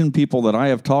the Asian people that I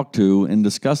have talked to and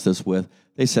discussed this with,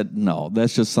 they said, no,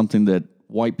 that's just something that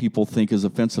white people think is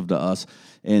offensive to us.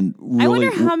 And really, I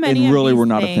wonder how many of these we're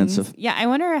not things, offensive. Yeah, I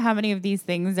wonder how many of these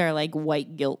things are like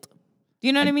white guilt. Do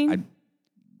you know what I mean?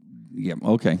 Yeah,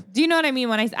 okay. Do you know what I mean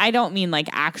when I don't mean like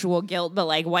actual guilt, but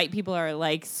like white people are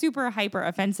like super hyper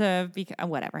offensive because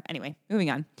whatever. Anyway,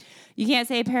 moving on. You can't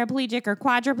say paraplegic or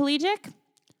quadriplegic.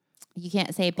 You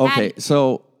can't say Okay,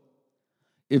 so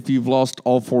if you've lost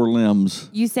all four limbs,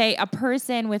 you say a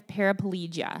person with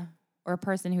paraplegia or a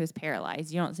person who is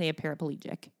paralyzed. You don't say a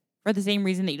paraplegic. For the same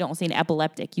reason that you don't say an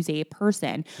epileptic, you say a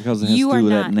person. Because it has to do with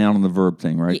that noun and the verb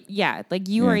thing, right? Yeah, like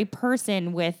you are a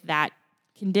person with that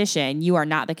condition. You are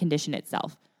not the condition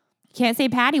itself. You can't say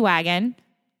paddy wagon.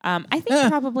 I think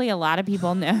probably a lot of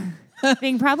people know. I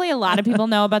think probably a lot of people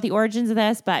know about the origins of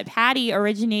this, but paddy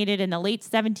originated in the late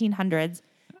 1700s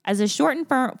as a shortened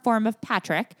form of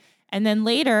Patrick, and then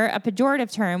later a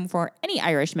pejorative term for any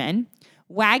Irishman.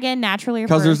 Wagon naturally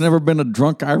Because refers... there's never been a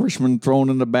drunk Irishman thrown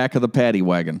in the back of the paddy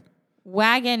wagon.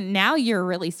 Wagon, now you're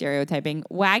really stereotyping.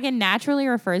 Wagon naturally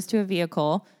refers to a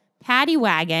vehicle. Paddy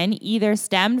wagon either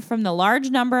stemmed from the large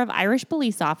number of Irish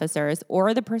police officers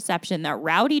or the perception that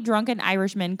rowdy, drunken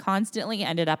Irishmen constantly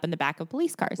ended up in the back of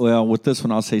police cars. Well, with this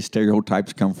one, I'll say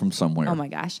stereotypes come from somewhere. Oh my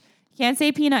gosh. Can't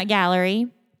say peanut gallery,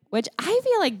 which I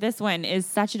feel like this one is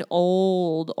such an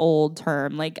old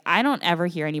term. Like, I don't ever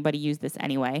hear anybody use this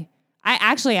anyway.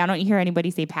 I don't hear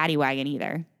anybody say paddy wagon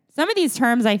either. Some of these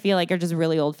terms I feel like are just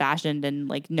really old fashioned and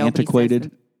like nobody Antiquated.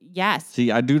 says them. Yes.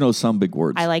 See, I do know some big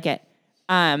words. I like it.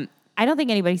 I don't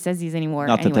think anybody says these anymore.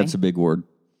 Not that anyway. that's a big word.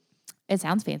 It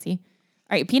sounds fancy.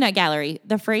 All right, peanut gallery.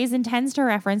 The phrase intends to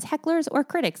reference hecklers or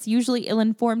critics, usually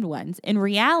ill-informed ones. In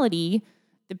reality,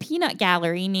 the peanut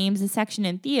gallery names a section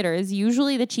in theaters,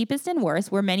 usually the cheapest and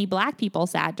worst, where many black people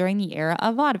sat during the era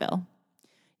of vaudeville.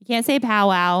 You can't say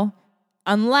powwow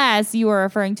unless you are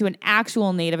referring to an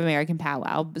actual Native American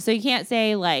powwow. So you can't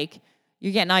say, like,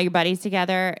 you're getting all your buddies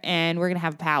together and we're going to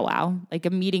have a powwow, like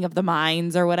a meeting of the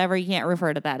minds or whatever. You can't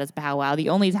refer to that as powwow. The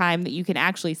only time that you can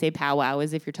actually say powwow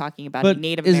is if you're talking about a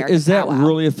Native American is that powwow.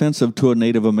 really offensive to a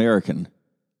Native American?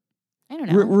 I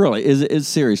don't know. Really?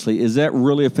 Seriously, is that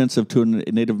really offensive to a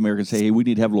Native American? Say, hey, we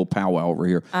need to have a little powwow over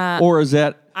here. Or is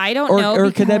that... I don't know.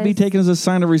 Or could that be taken as a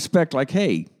sign of respect? Like,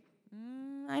 hey...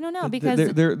 I don't know,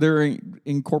 because... They're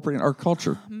incorporating our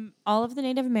culture. All of the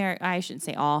Native American... I shouldn't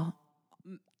say all.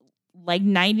 Like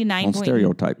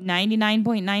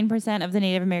 99.9% of the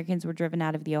Native Americans were driven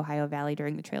out of the Ohio Valley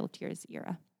during the Trail of Tears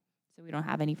era. So we don't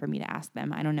have any for me to ask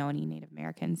them. I don't know any Native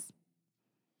Americans.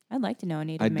 I'd like to know a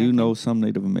Native American. I do know some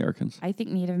Native Americans. I think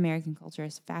Native American culture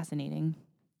is fascinating.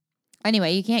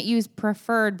 Anyway, you can't use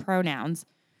preferred pronouns.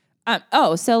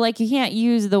 So like you can't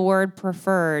use the word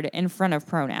preferred in front of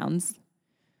pronouns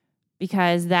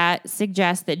because that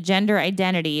suggests that gender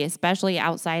identity, especially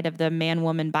outside of the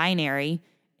man-woman binary,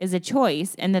 is a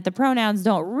choice and that the pronouns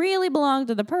don't really belong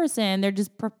to the person. They're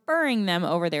just preferring them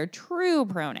over their true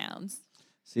pronouns.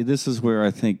 See, this is where I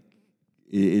think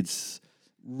it's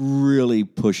really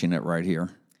pushing it right here.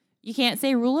 You can't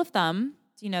say rule of thumb.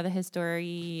 Do you know the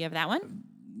history of that one?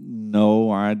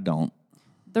 No, I don't.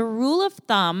 The rule of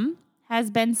thumb has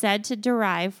been said to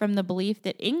derive from the belief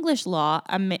that English law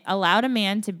allowed a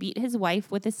man to beat his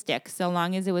wife with a stick so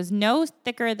long as it was no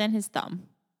thicker than his thumb.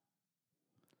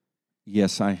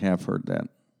 Yes, I have heard that.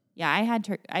 Yeah,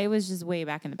 I was just way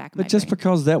back in the back of my But just brain.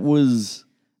 because that was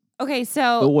okay,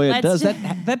 so the way it does,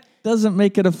 that doesn't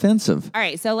make it offensive. All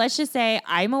right, so let's just say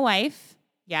I'm a wife.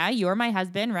 Yeah, you're my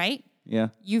husband, right? Yeah.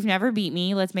 You've never beat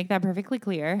me. Let's make that perfectly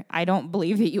clear. I don't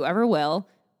believe that you ever will.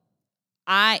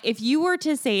 If you were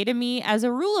to say to me as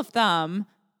a rule of thumb,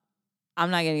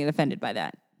 I'm not going to get offended by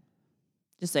that.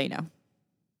 Just so you know.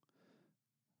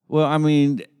 Well, I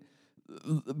mean,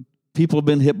 people have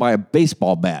been hit by a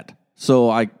baseball bat. So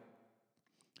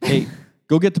hey,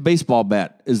 go get the baseball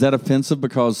bat. Is that offensive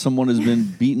because someone has been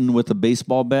beaten with a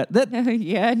baseball bat?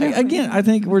 Yeah. No. Again, I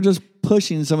think we're just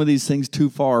pushing some of these things too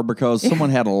far because someone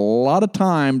had a lot of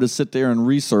time to sit there and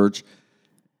research.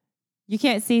 You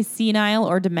can't say senile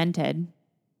or demented.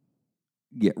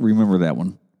 Yeah, remember that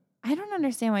one. I don't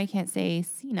understand why you can't say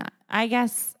senile. I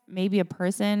guess maybe a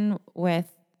person with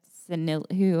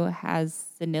who has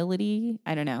senility.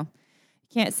 I don't know.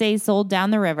 Can't say sold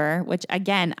down the river, which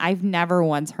again, I've never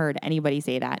once heard anybody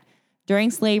say that.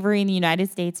 During slavery in the United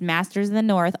States, masters in the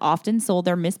North often sold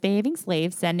their misbehaving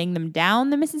slaves, sending them down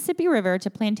the Mississippi River to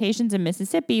plantations in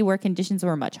Mississippi where conditions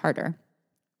were much harder.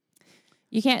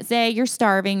 You can't say you're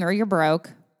starving or you're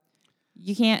broke.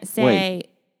 You can't say...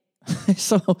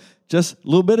 So just a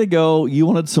little bit ago, you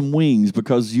wanted some wings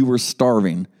because you were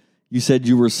starving. You said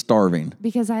you were starving.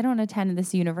 Because I don't attend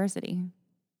this university.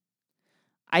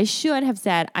 I should have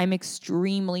said I'm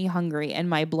extremely hungry and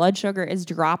my blood sugar is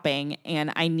dropping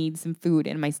and I need some food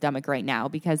in my stomach right now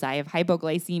because I have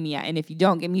hypoglycemia. And if you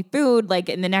don't give me food like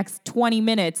in the next 20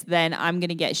 minutes, then I'm going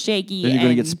to get shaky. Then you're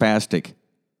going to get spastic.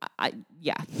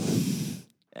 Yeah.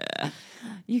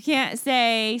 You can't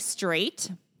say straight,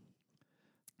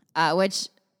 which...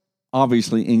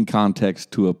 Obviously in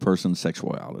context to a person's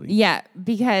sexuality. Yeah,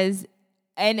 because...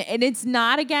 And it's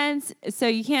not against... So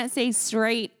you can't say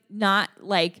straight, not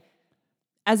like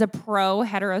as a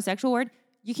pro-heterosexual word.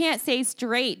 You can't say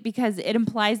straight because it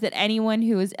implies that anyone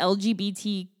who is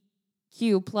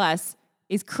LGBTQ plus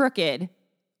is crooked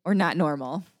or not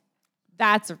normal.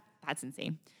 That's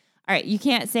insane. All right, you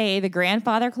can't say the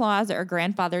grandfather clause or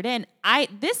grandfathered in.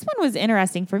 This one was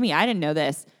interesting for me. I didn't know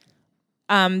this.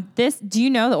 Do you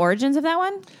know the origins of that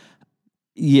one?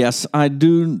 Yes, I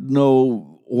do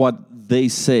know what they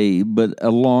say, but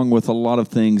along with a lot of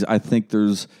things, I think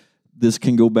this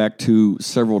can go back to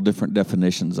several different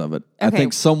definitions of it. I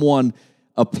think someone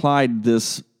applied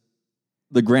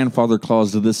the grandfather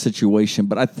clause to this situation,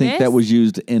 but I think that was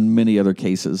used in many other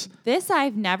cases. This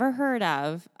I've never heard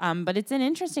of, but it's an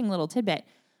interesting little tidbit.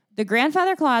 The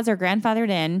grandfather clause, or grandfathered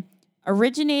in,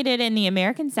 originated in the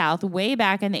American South way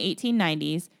back in the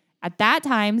 1890s. At that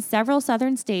time, several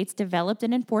southern states developed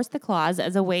and enforced the clause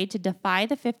as a way to defy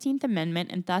the 15th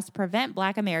Amendment and thus prevent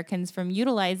Black Americans from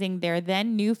utilizing their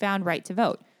then newfound right to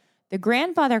vote. The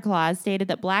grandfather clause stated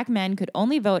that Black men could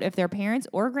only vote if their parents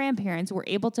or grandparents were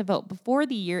able to vote before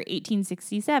the year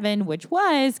 1867, which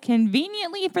was,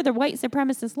 conveniently for the white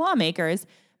supremacist lawmakers,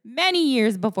 many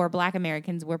years before Black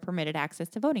Americans were permitted access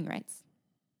to voting rights.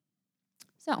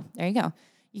 So, there you go.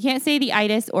 You can't say the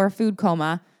itis or food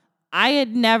coma. I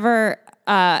had never,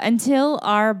 until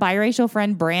our biracial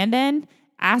friend Brandon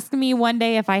asked me one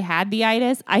day if I had the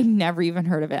itis, I never even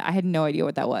heard of it. I had no idea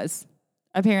what that was.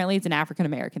 Apparently, it's an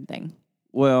African-American thing.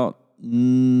 Well,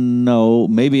 no,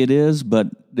 maybe it is, but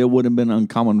it wouldn't have been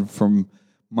uncommon from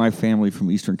my family from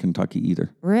Eastern Kentucky either.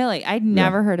 Really? I'd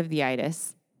never heard of the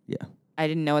itis. Yeah. I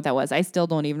didn't know what that was. I still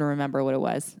don't even remember what it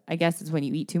was. I guess it's when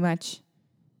you eat too much.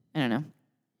 I don't know.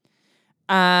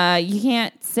 You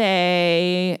can't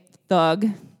say thug.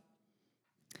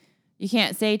 You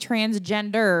can't say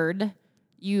transgendered.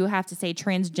 You have to say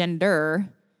transgender.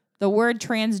 The word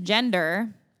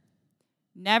transgender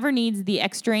never needs the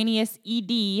extraneous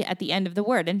ed at the end of the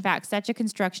word. In fact, such a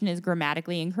construction is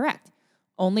grammatically incorrect.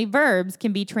 Only verbs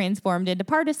can be transformed into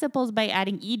participles by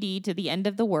adding ed to the end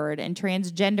of the word, and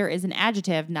transgender is an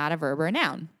adjective, not a verb or a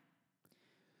noun.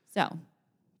 So,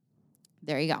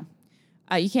 there you go.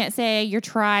 You can't say your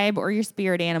tribe or your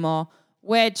spirit animal,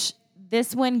 which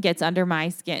this one gets under my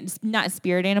skin. It's not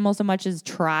spirit animal so much as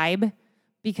tribe,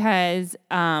 because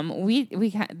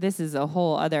this is a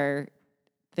whole other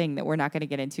thing that we're not going to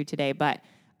get into today. But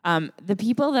the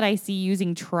people that I see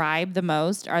using tribe the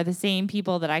most are the same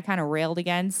people that I kind of railed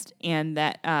against, and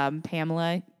that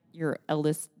Pamela, your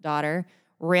eldest daughter,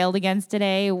 railed against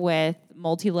today with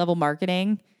multi-level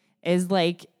marketing. Is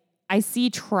like, I see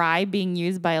tribe being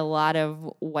used by a lot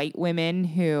of white women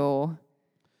who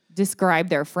describe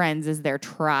their friends as their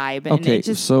tribe. And okay,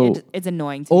 it's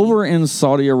annoying to me. Over in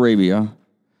Saudi Arabia,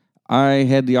 I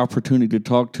had the opportunity to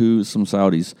talk to some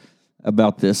Saudis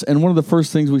about this. And one of the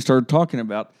first things we started talking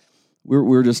about, we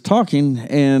were just talking,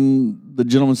 and the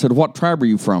gentleman said, "What tribe are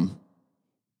you from?"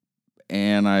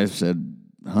 And I said,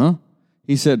 "Huh?"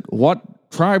 He said, "What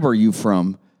tribe are you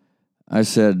from?" I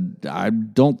said, "I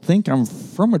don't think I'm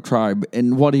from a tribe."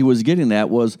 And what he was getting at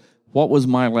was, what was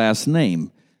my last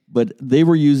name? But they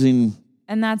were using...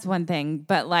 And that's one thing.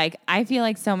 But, like, I feel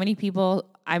like so many people,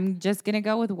 I'm just going to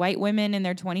go with white women in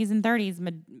their 20s and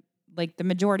 30s, like the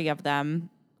majority of them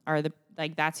are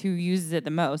that's who uses it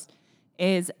the most,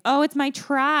 is, "Oh, it's my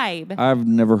tribe." I've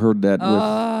never heard that.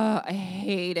 Oh, I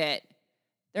hate it.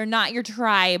 They're not your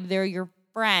tribe. They're your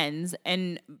friends,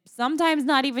 and sometimes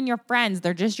not even your friends.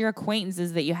 They're just your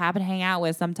acquaintances that you happen to hang out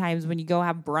with sometimes when you go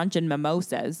have brunch and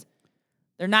mimosas.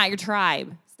 They're not your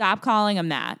tribe. Stop calling them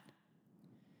that.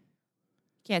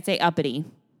 Can't say uppity.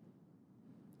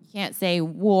 You can't say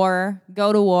war,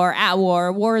 go to war, at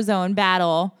war zone,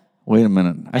 battle. Wait a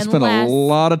minute. I spent a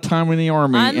lot of time in the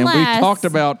Army, and we talked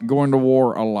about going to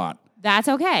war a lot. That's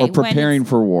okay. Or preparing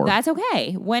for war. That's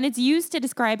okay. When it's used to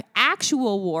describe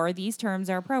actual war, these terms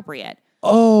are appropriate.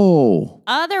 Oh.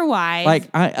 Otherwise... Like,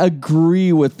 I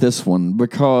agree with this one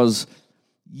because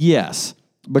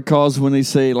when they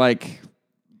say, like,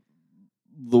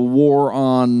 the war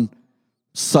on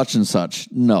such and such,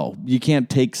 no. You can't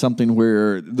take something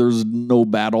where there's no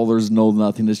battle, there's no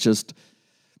nothing. It's just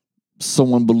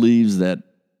someone believes that,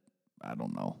 I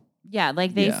don't know. Yeah,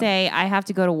 like they say, "I have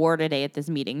to go to war today at this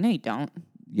meeting." No, you don't.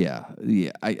 Yeah.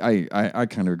 I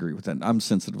kind of agree with that. I'm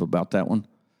sensitive about that one.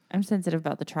 I'm sensitive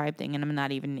about the tribe thing, and I'm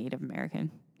not even Native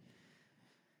American.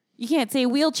 You can't say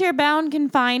wheelchair bound,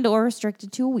 confined, or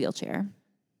restricted to a wheelchair.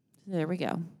 There we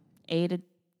go. A to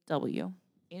W.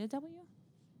 A to W?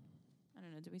 I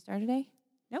don't know. Did we start today?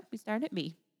 Nope, we started at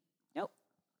B. Nope,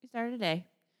 we started today.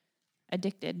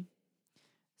 Addicted.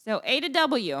 So A to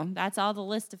W, that's all the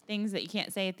list of things that you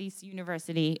can't say at this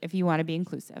university if you want to be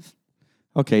inclusive.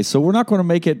 Okay, so we're not going to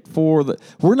make it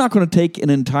we're not going to take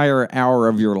an entire hour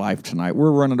of your life tonight.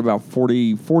 We're running about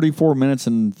 44 minutes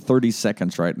and 30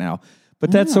 seconds right now.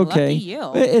 But that's okay. Lucky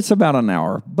you. It's about an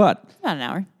hour. But it's about an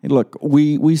hour. Look,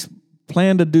 we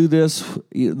plan to do this.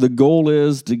 The goal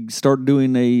is to start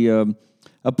doing a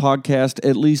podcast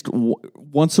at least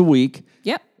once a week.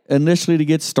 Yep. initially to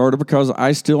get started because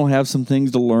I still have some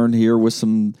things to learn here with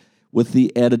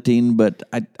the editing, but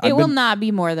it will not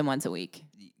be more than once a week.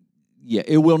 Yeah,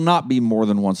 it will not be more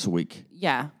than once a week.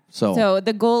 Yeah. So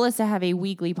the goal is to have a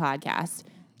weekly podcast.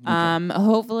 Okay.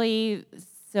 Hopefully,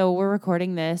 so we're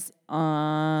recording this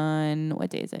on, what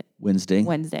day is it? Wednesday.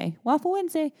 Waffle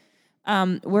Wednesday.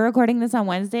 We're recording this on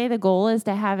Wednesday. The goal is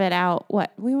to have it out.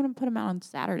 We want to put them out on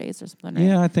Saturdays or something, right?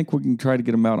 Yeah, I think we can try to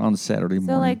get them out on Saturday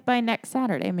morning. So like by next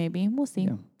Saturday, maybe. We'll see.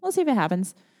 Yeah. We'll see if it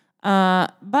happens.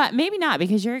 But maybe not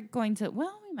because you're going to, we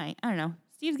might. I don't know.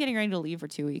 Steve's getting ready to leave for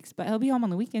 2 weeks, but he'll be home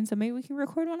on the weekend, so maybe we can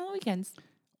record one on the weekends.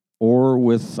 Or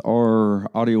with our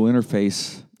audio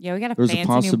interface. Yeah, we got There's a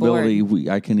possibility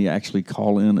I can actually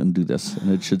call in and do this,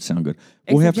 and it should sound good.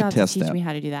 We'll have to test that. Teach me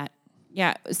how to do that.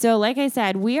 Yeah. So like I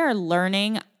said, we are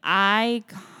learning. I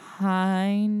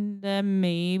kind of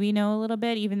maybe know a little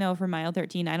bit, even though for Mile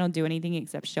 13, I don't do anything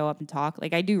except show up and talk.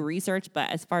 Like I do research,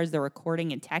 but as far as the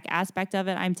recording and tech aspect of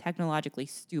it, I'm technologically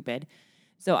stupid.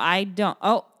 So I don't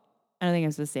think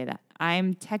I'm supposed to say that.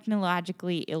 I'm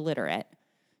technologically illiterate.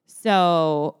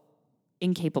 So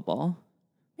incapable.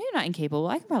 Maybe not incapable.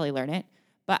 I can probably learn it.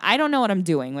 But I don't know what I'm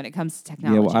doing when it comes to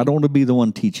technology. Yeah, well, I don't want to be the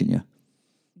one teaching you.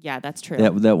 Yeah, that's true.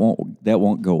 That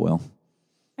won't go well.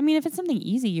 I mean, if it's something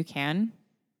easy, you can.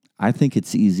 I think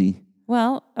it's easy.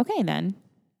 Well, okay then.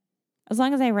 As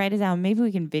long as I write it down, maybe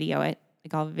we can video it.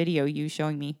 Like I'll video you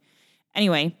showing me.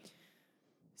 Anyway,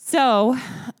 so,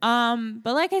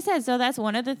 but like I said, so that's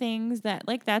one of the things that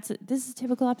this is a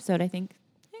typical episode, I think.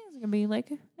 I think it's going to be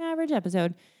like an average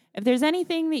episode. If there's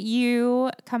anything that you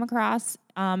come across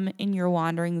in your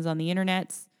wanderings on the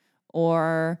internets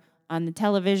or on the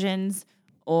televisions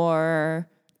or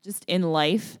just in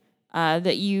life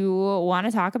that you want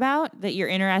to talk about, that you're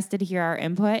interested to hear our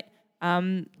input,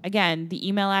 again, the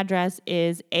email address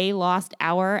is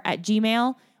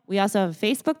alosthour@gmail.com. We also have a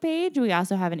Facebook page. We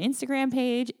also have an Instagram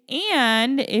page.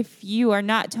 And if you are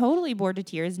not totally bored to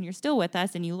tears and you're still with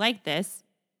us and you like this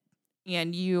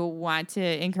and you want to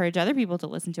encourage other people to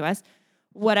listen to us,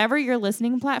 whatever your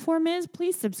listening platform is,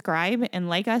 please subscribe and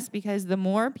like us, because the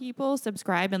more people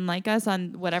subscribe and like us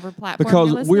on whatever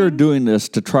platform because we're doing this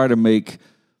to try to make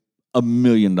 $1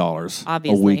 million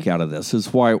a week out of this.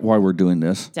 Is why we're doing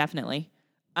this. Definitely.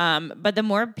 But the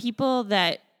more people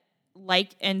that like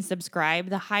and subscribe,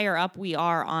 the higher up we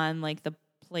are on like the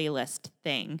playlist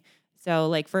thing. So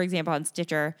like, for example, on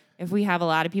Stitcher, if we have a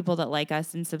lot of people that like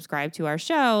us and subscribe to our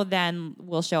show, then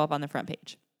we'll show up on the front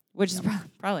page, which is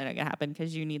probably not going to happen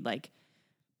because you need like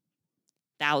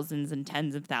thousands and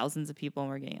tens of thousands of people,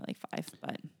 and we're getting like 5.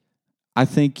 But I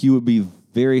think you would be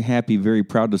very happy, very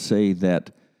proud to say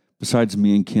that besides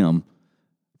me and Kim,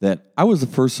 that I was the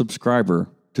first subscriber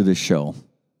to this show.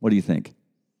 What do you think?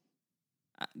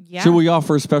 Yeah. Should we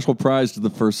offer a special prize to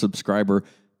the first subscriber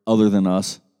other than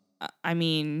us? I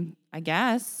mean, I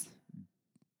guess.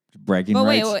 Bragging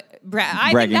rights. Wait.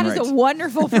 I think that is a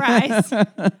wonderful prize.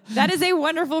 That is a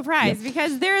wonderful prize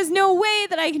because there is no way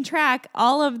that I can track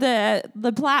all of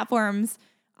the platforms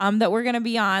that we're going to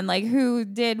be on, like who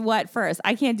did what first.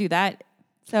 I can't do that.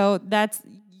 So that's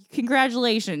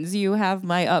congratulations. You have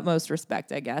my utmost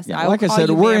respect, I guess. Yeah, like I said,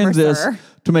 we're in this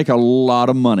to make a lot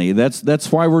of money.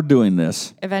 That's why we're doing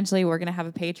this. Eventually, we're going to have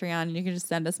a Patreon, and you can just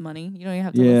send us money. You don't even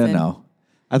have to listen. Yeah, no.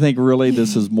 I think really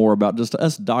this is more about just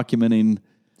us documenting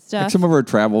stuff, like some of our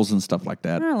travels and stuff like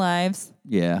that. Our lives.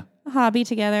 Yeah. A hobby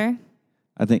together.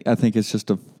 I think it's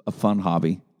just a fun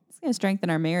hobby. It's going to strengthen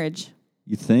our marriage.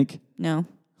 You think? No.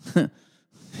 Our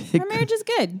marriage is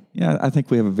good. Yeah, I think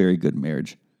we have a very good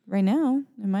marriage. Right now.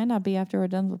 It might not be after we're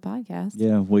done with the podcast.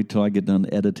 Yeah, wait till I get done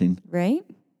editing. Right?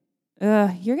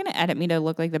 You're going to edit me to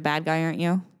look like the bad guy, aren't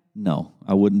you? No,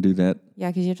 I wouldn't do that. Yeah,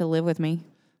 because you have to live with me.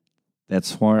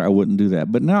 That's why I wouldn't do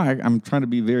that. But now I'm trying to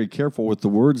be very careful with the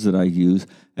words that I use.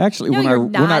 Actually,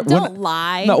 don't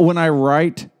lie. No, when I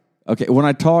write, when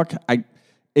I talk,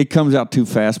 it comes out too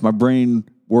fast. My brain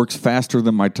works faster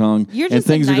than my tongue. You're just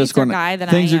a nicer guy than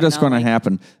I am. Things are just going to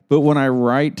happen. But when I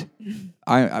write,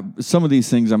 I some of these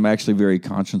things I'm actually very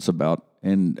conscious about,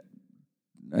 and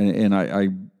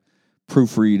I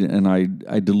proofread and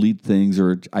I delete things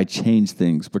or I change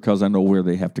things because I know where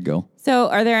they have to go. So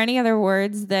are there any other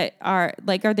words that are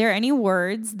there any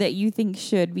words that you think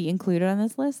should be included on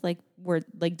this list? Like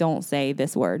don't say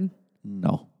this word.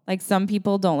 No. Like some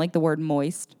people don't like the word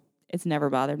moist. It's never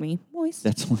bothered me. Moist.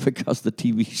 That's only because the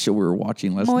TV show we were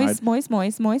watching last night.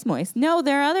 Moist. No,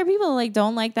 there are other people that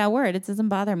don't like that word. It doesn't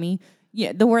bother me.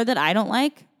 Yeah, the word that I don't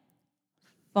like,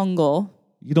 fungal.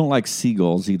 You don't like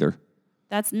seagulls either.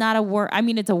 That's not a word. I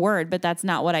mean, it's a word, but that's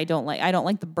not what I don't like. I don't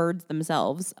like the birds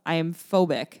themselves. I am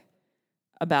phobic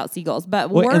about seagulls. But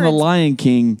Well, words, in The Lion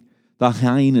King, the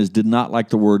hyenas did not like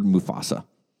the word Mufasa.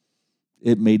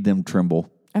 It made them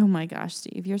tremble. oh my gosh,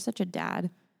 Steve, you're such a dad.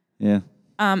 Yeah.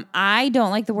 I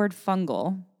don't like the word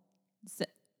fungal.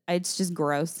 It's just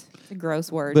gross. It's a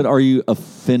gross word. But are you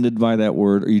offended by that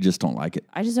word, or you just don't like it?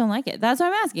 I just don't like it. That's what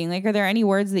I'm asking. Like, are there any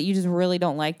words that you just really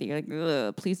don't like that you're like,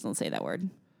 ugh, please don't say that word?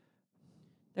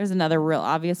 There's another real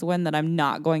obvious one that I'm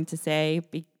not going to say,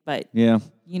 but Yeah.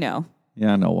 you know,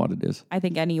 Yeah, I know what it is. I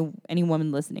think any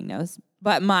woman listening knows.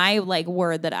 But my like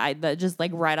word that just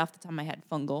like right off the top of my head,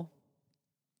 fungal.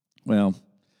 Well,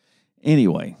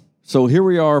 anyway, so here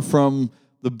we are from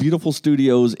the beautiful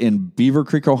studios in Beaver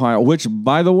Creek, Ohio, which,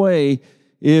 by the way,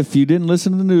 if you didn't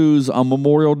listen to the news, on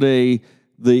Memorial Day,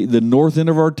 the north end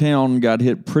of our town got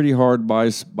hit pretty hard by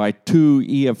 2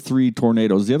 EF3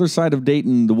 tornadoes. The other side of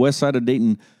Dayton, the west side of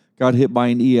Dayton, got hit by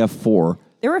an EF4.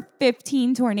 There were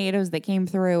 15 tornadoes that came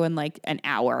through in like an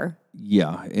hour.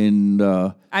 Yeah, and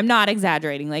I'm not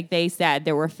exaggerating. Like they said,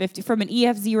 there were 50 from an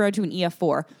EF0 to an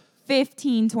EF4.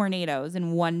 15 tornadoes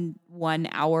in one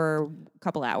hour,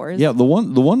 couple hours. yeah,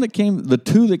 the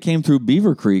two that came through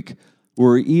Beaver Creek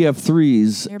were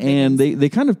EF3s, and they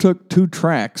kind of took two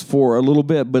tracks for a little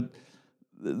bit, but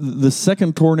the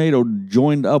second tornado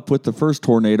joined up with the first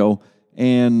tornado,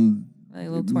 and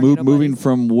moving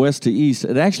from west to east,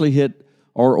 it actually hit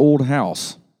our old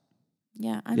house.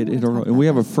 Yeah, And we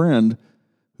have a friend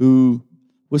who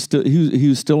was he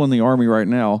was still in the Army right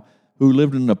now, who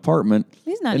lived in an apartment.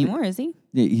 He's not anymore, is he?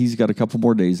 He's got a couple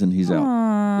more days and he's out.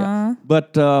 Yeah.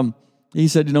 But he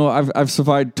said, I've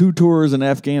survived 2 tours in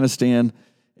Afghanistan,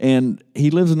 and he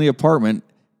lives in the apartment,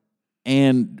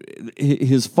 and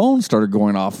his phone started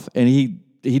going off, and he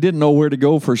didn't know where to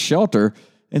go for shelter.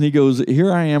 And he goes,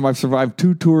 here I am, I've survived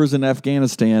 2 tours in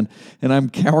Afghanistan, and I'm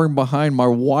cowering behind my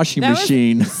washing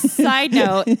machine. Side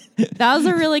note, that was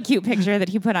a really cute picture that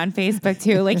he put on Facebook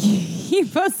too. Like he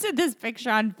posted this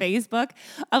picture on Facebook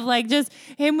of like just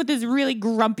him with his really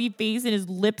grumpy face and his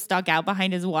lip stuck out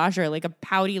behind his washer, like a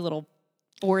pouty little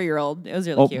 4-year-old. It was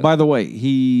really cute. By the way,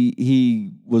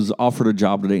 he was offered a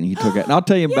job today, and he took it. And I'll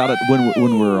tell you about it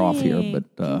when we're off here.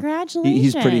 But congratulations.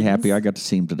 He's pretty happy. I got to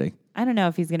see him today. I don't know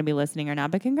if he's going to be listening or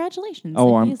not, but congratulations.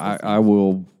 Oh, I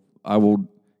will. Can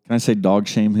I say dog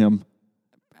shame him?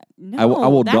 No, I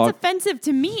will that's dog. offensive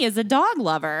to me as a dog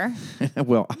lover.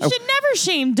 Well, You should never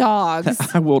shame dogs.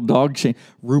 I will dog shame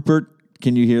Rupert.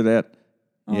 Can you hear that?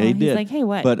 Yeah, he did. He's like, hey,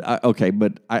 what? But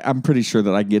I'm pretty sure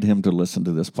that I get him to listen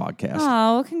to this podcast.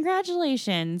 Oh,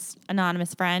 congratulations,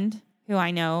 anonymous friend who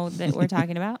I know that we're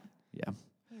talking about. Yeah.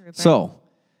 Hey, Rupert. So,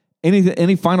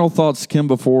 any final thoughts, Kim,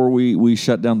 before we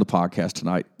shut down the podcast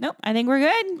tonight? Nope, I think we're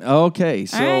good. Okay,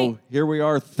 so right. Here we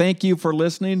are. Thank you for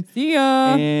listening. See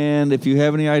ya. And if you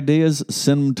have any ideas,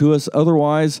 send them to us.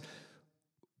 Otherwise,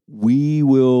 we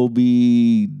will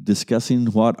be discussing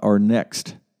what our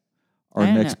next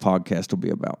podcast will be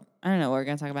about. I don't know what we're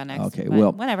going to talk about next. Okay,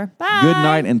 well, whatever. Bye. Good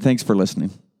night, and thanks for listening.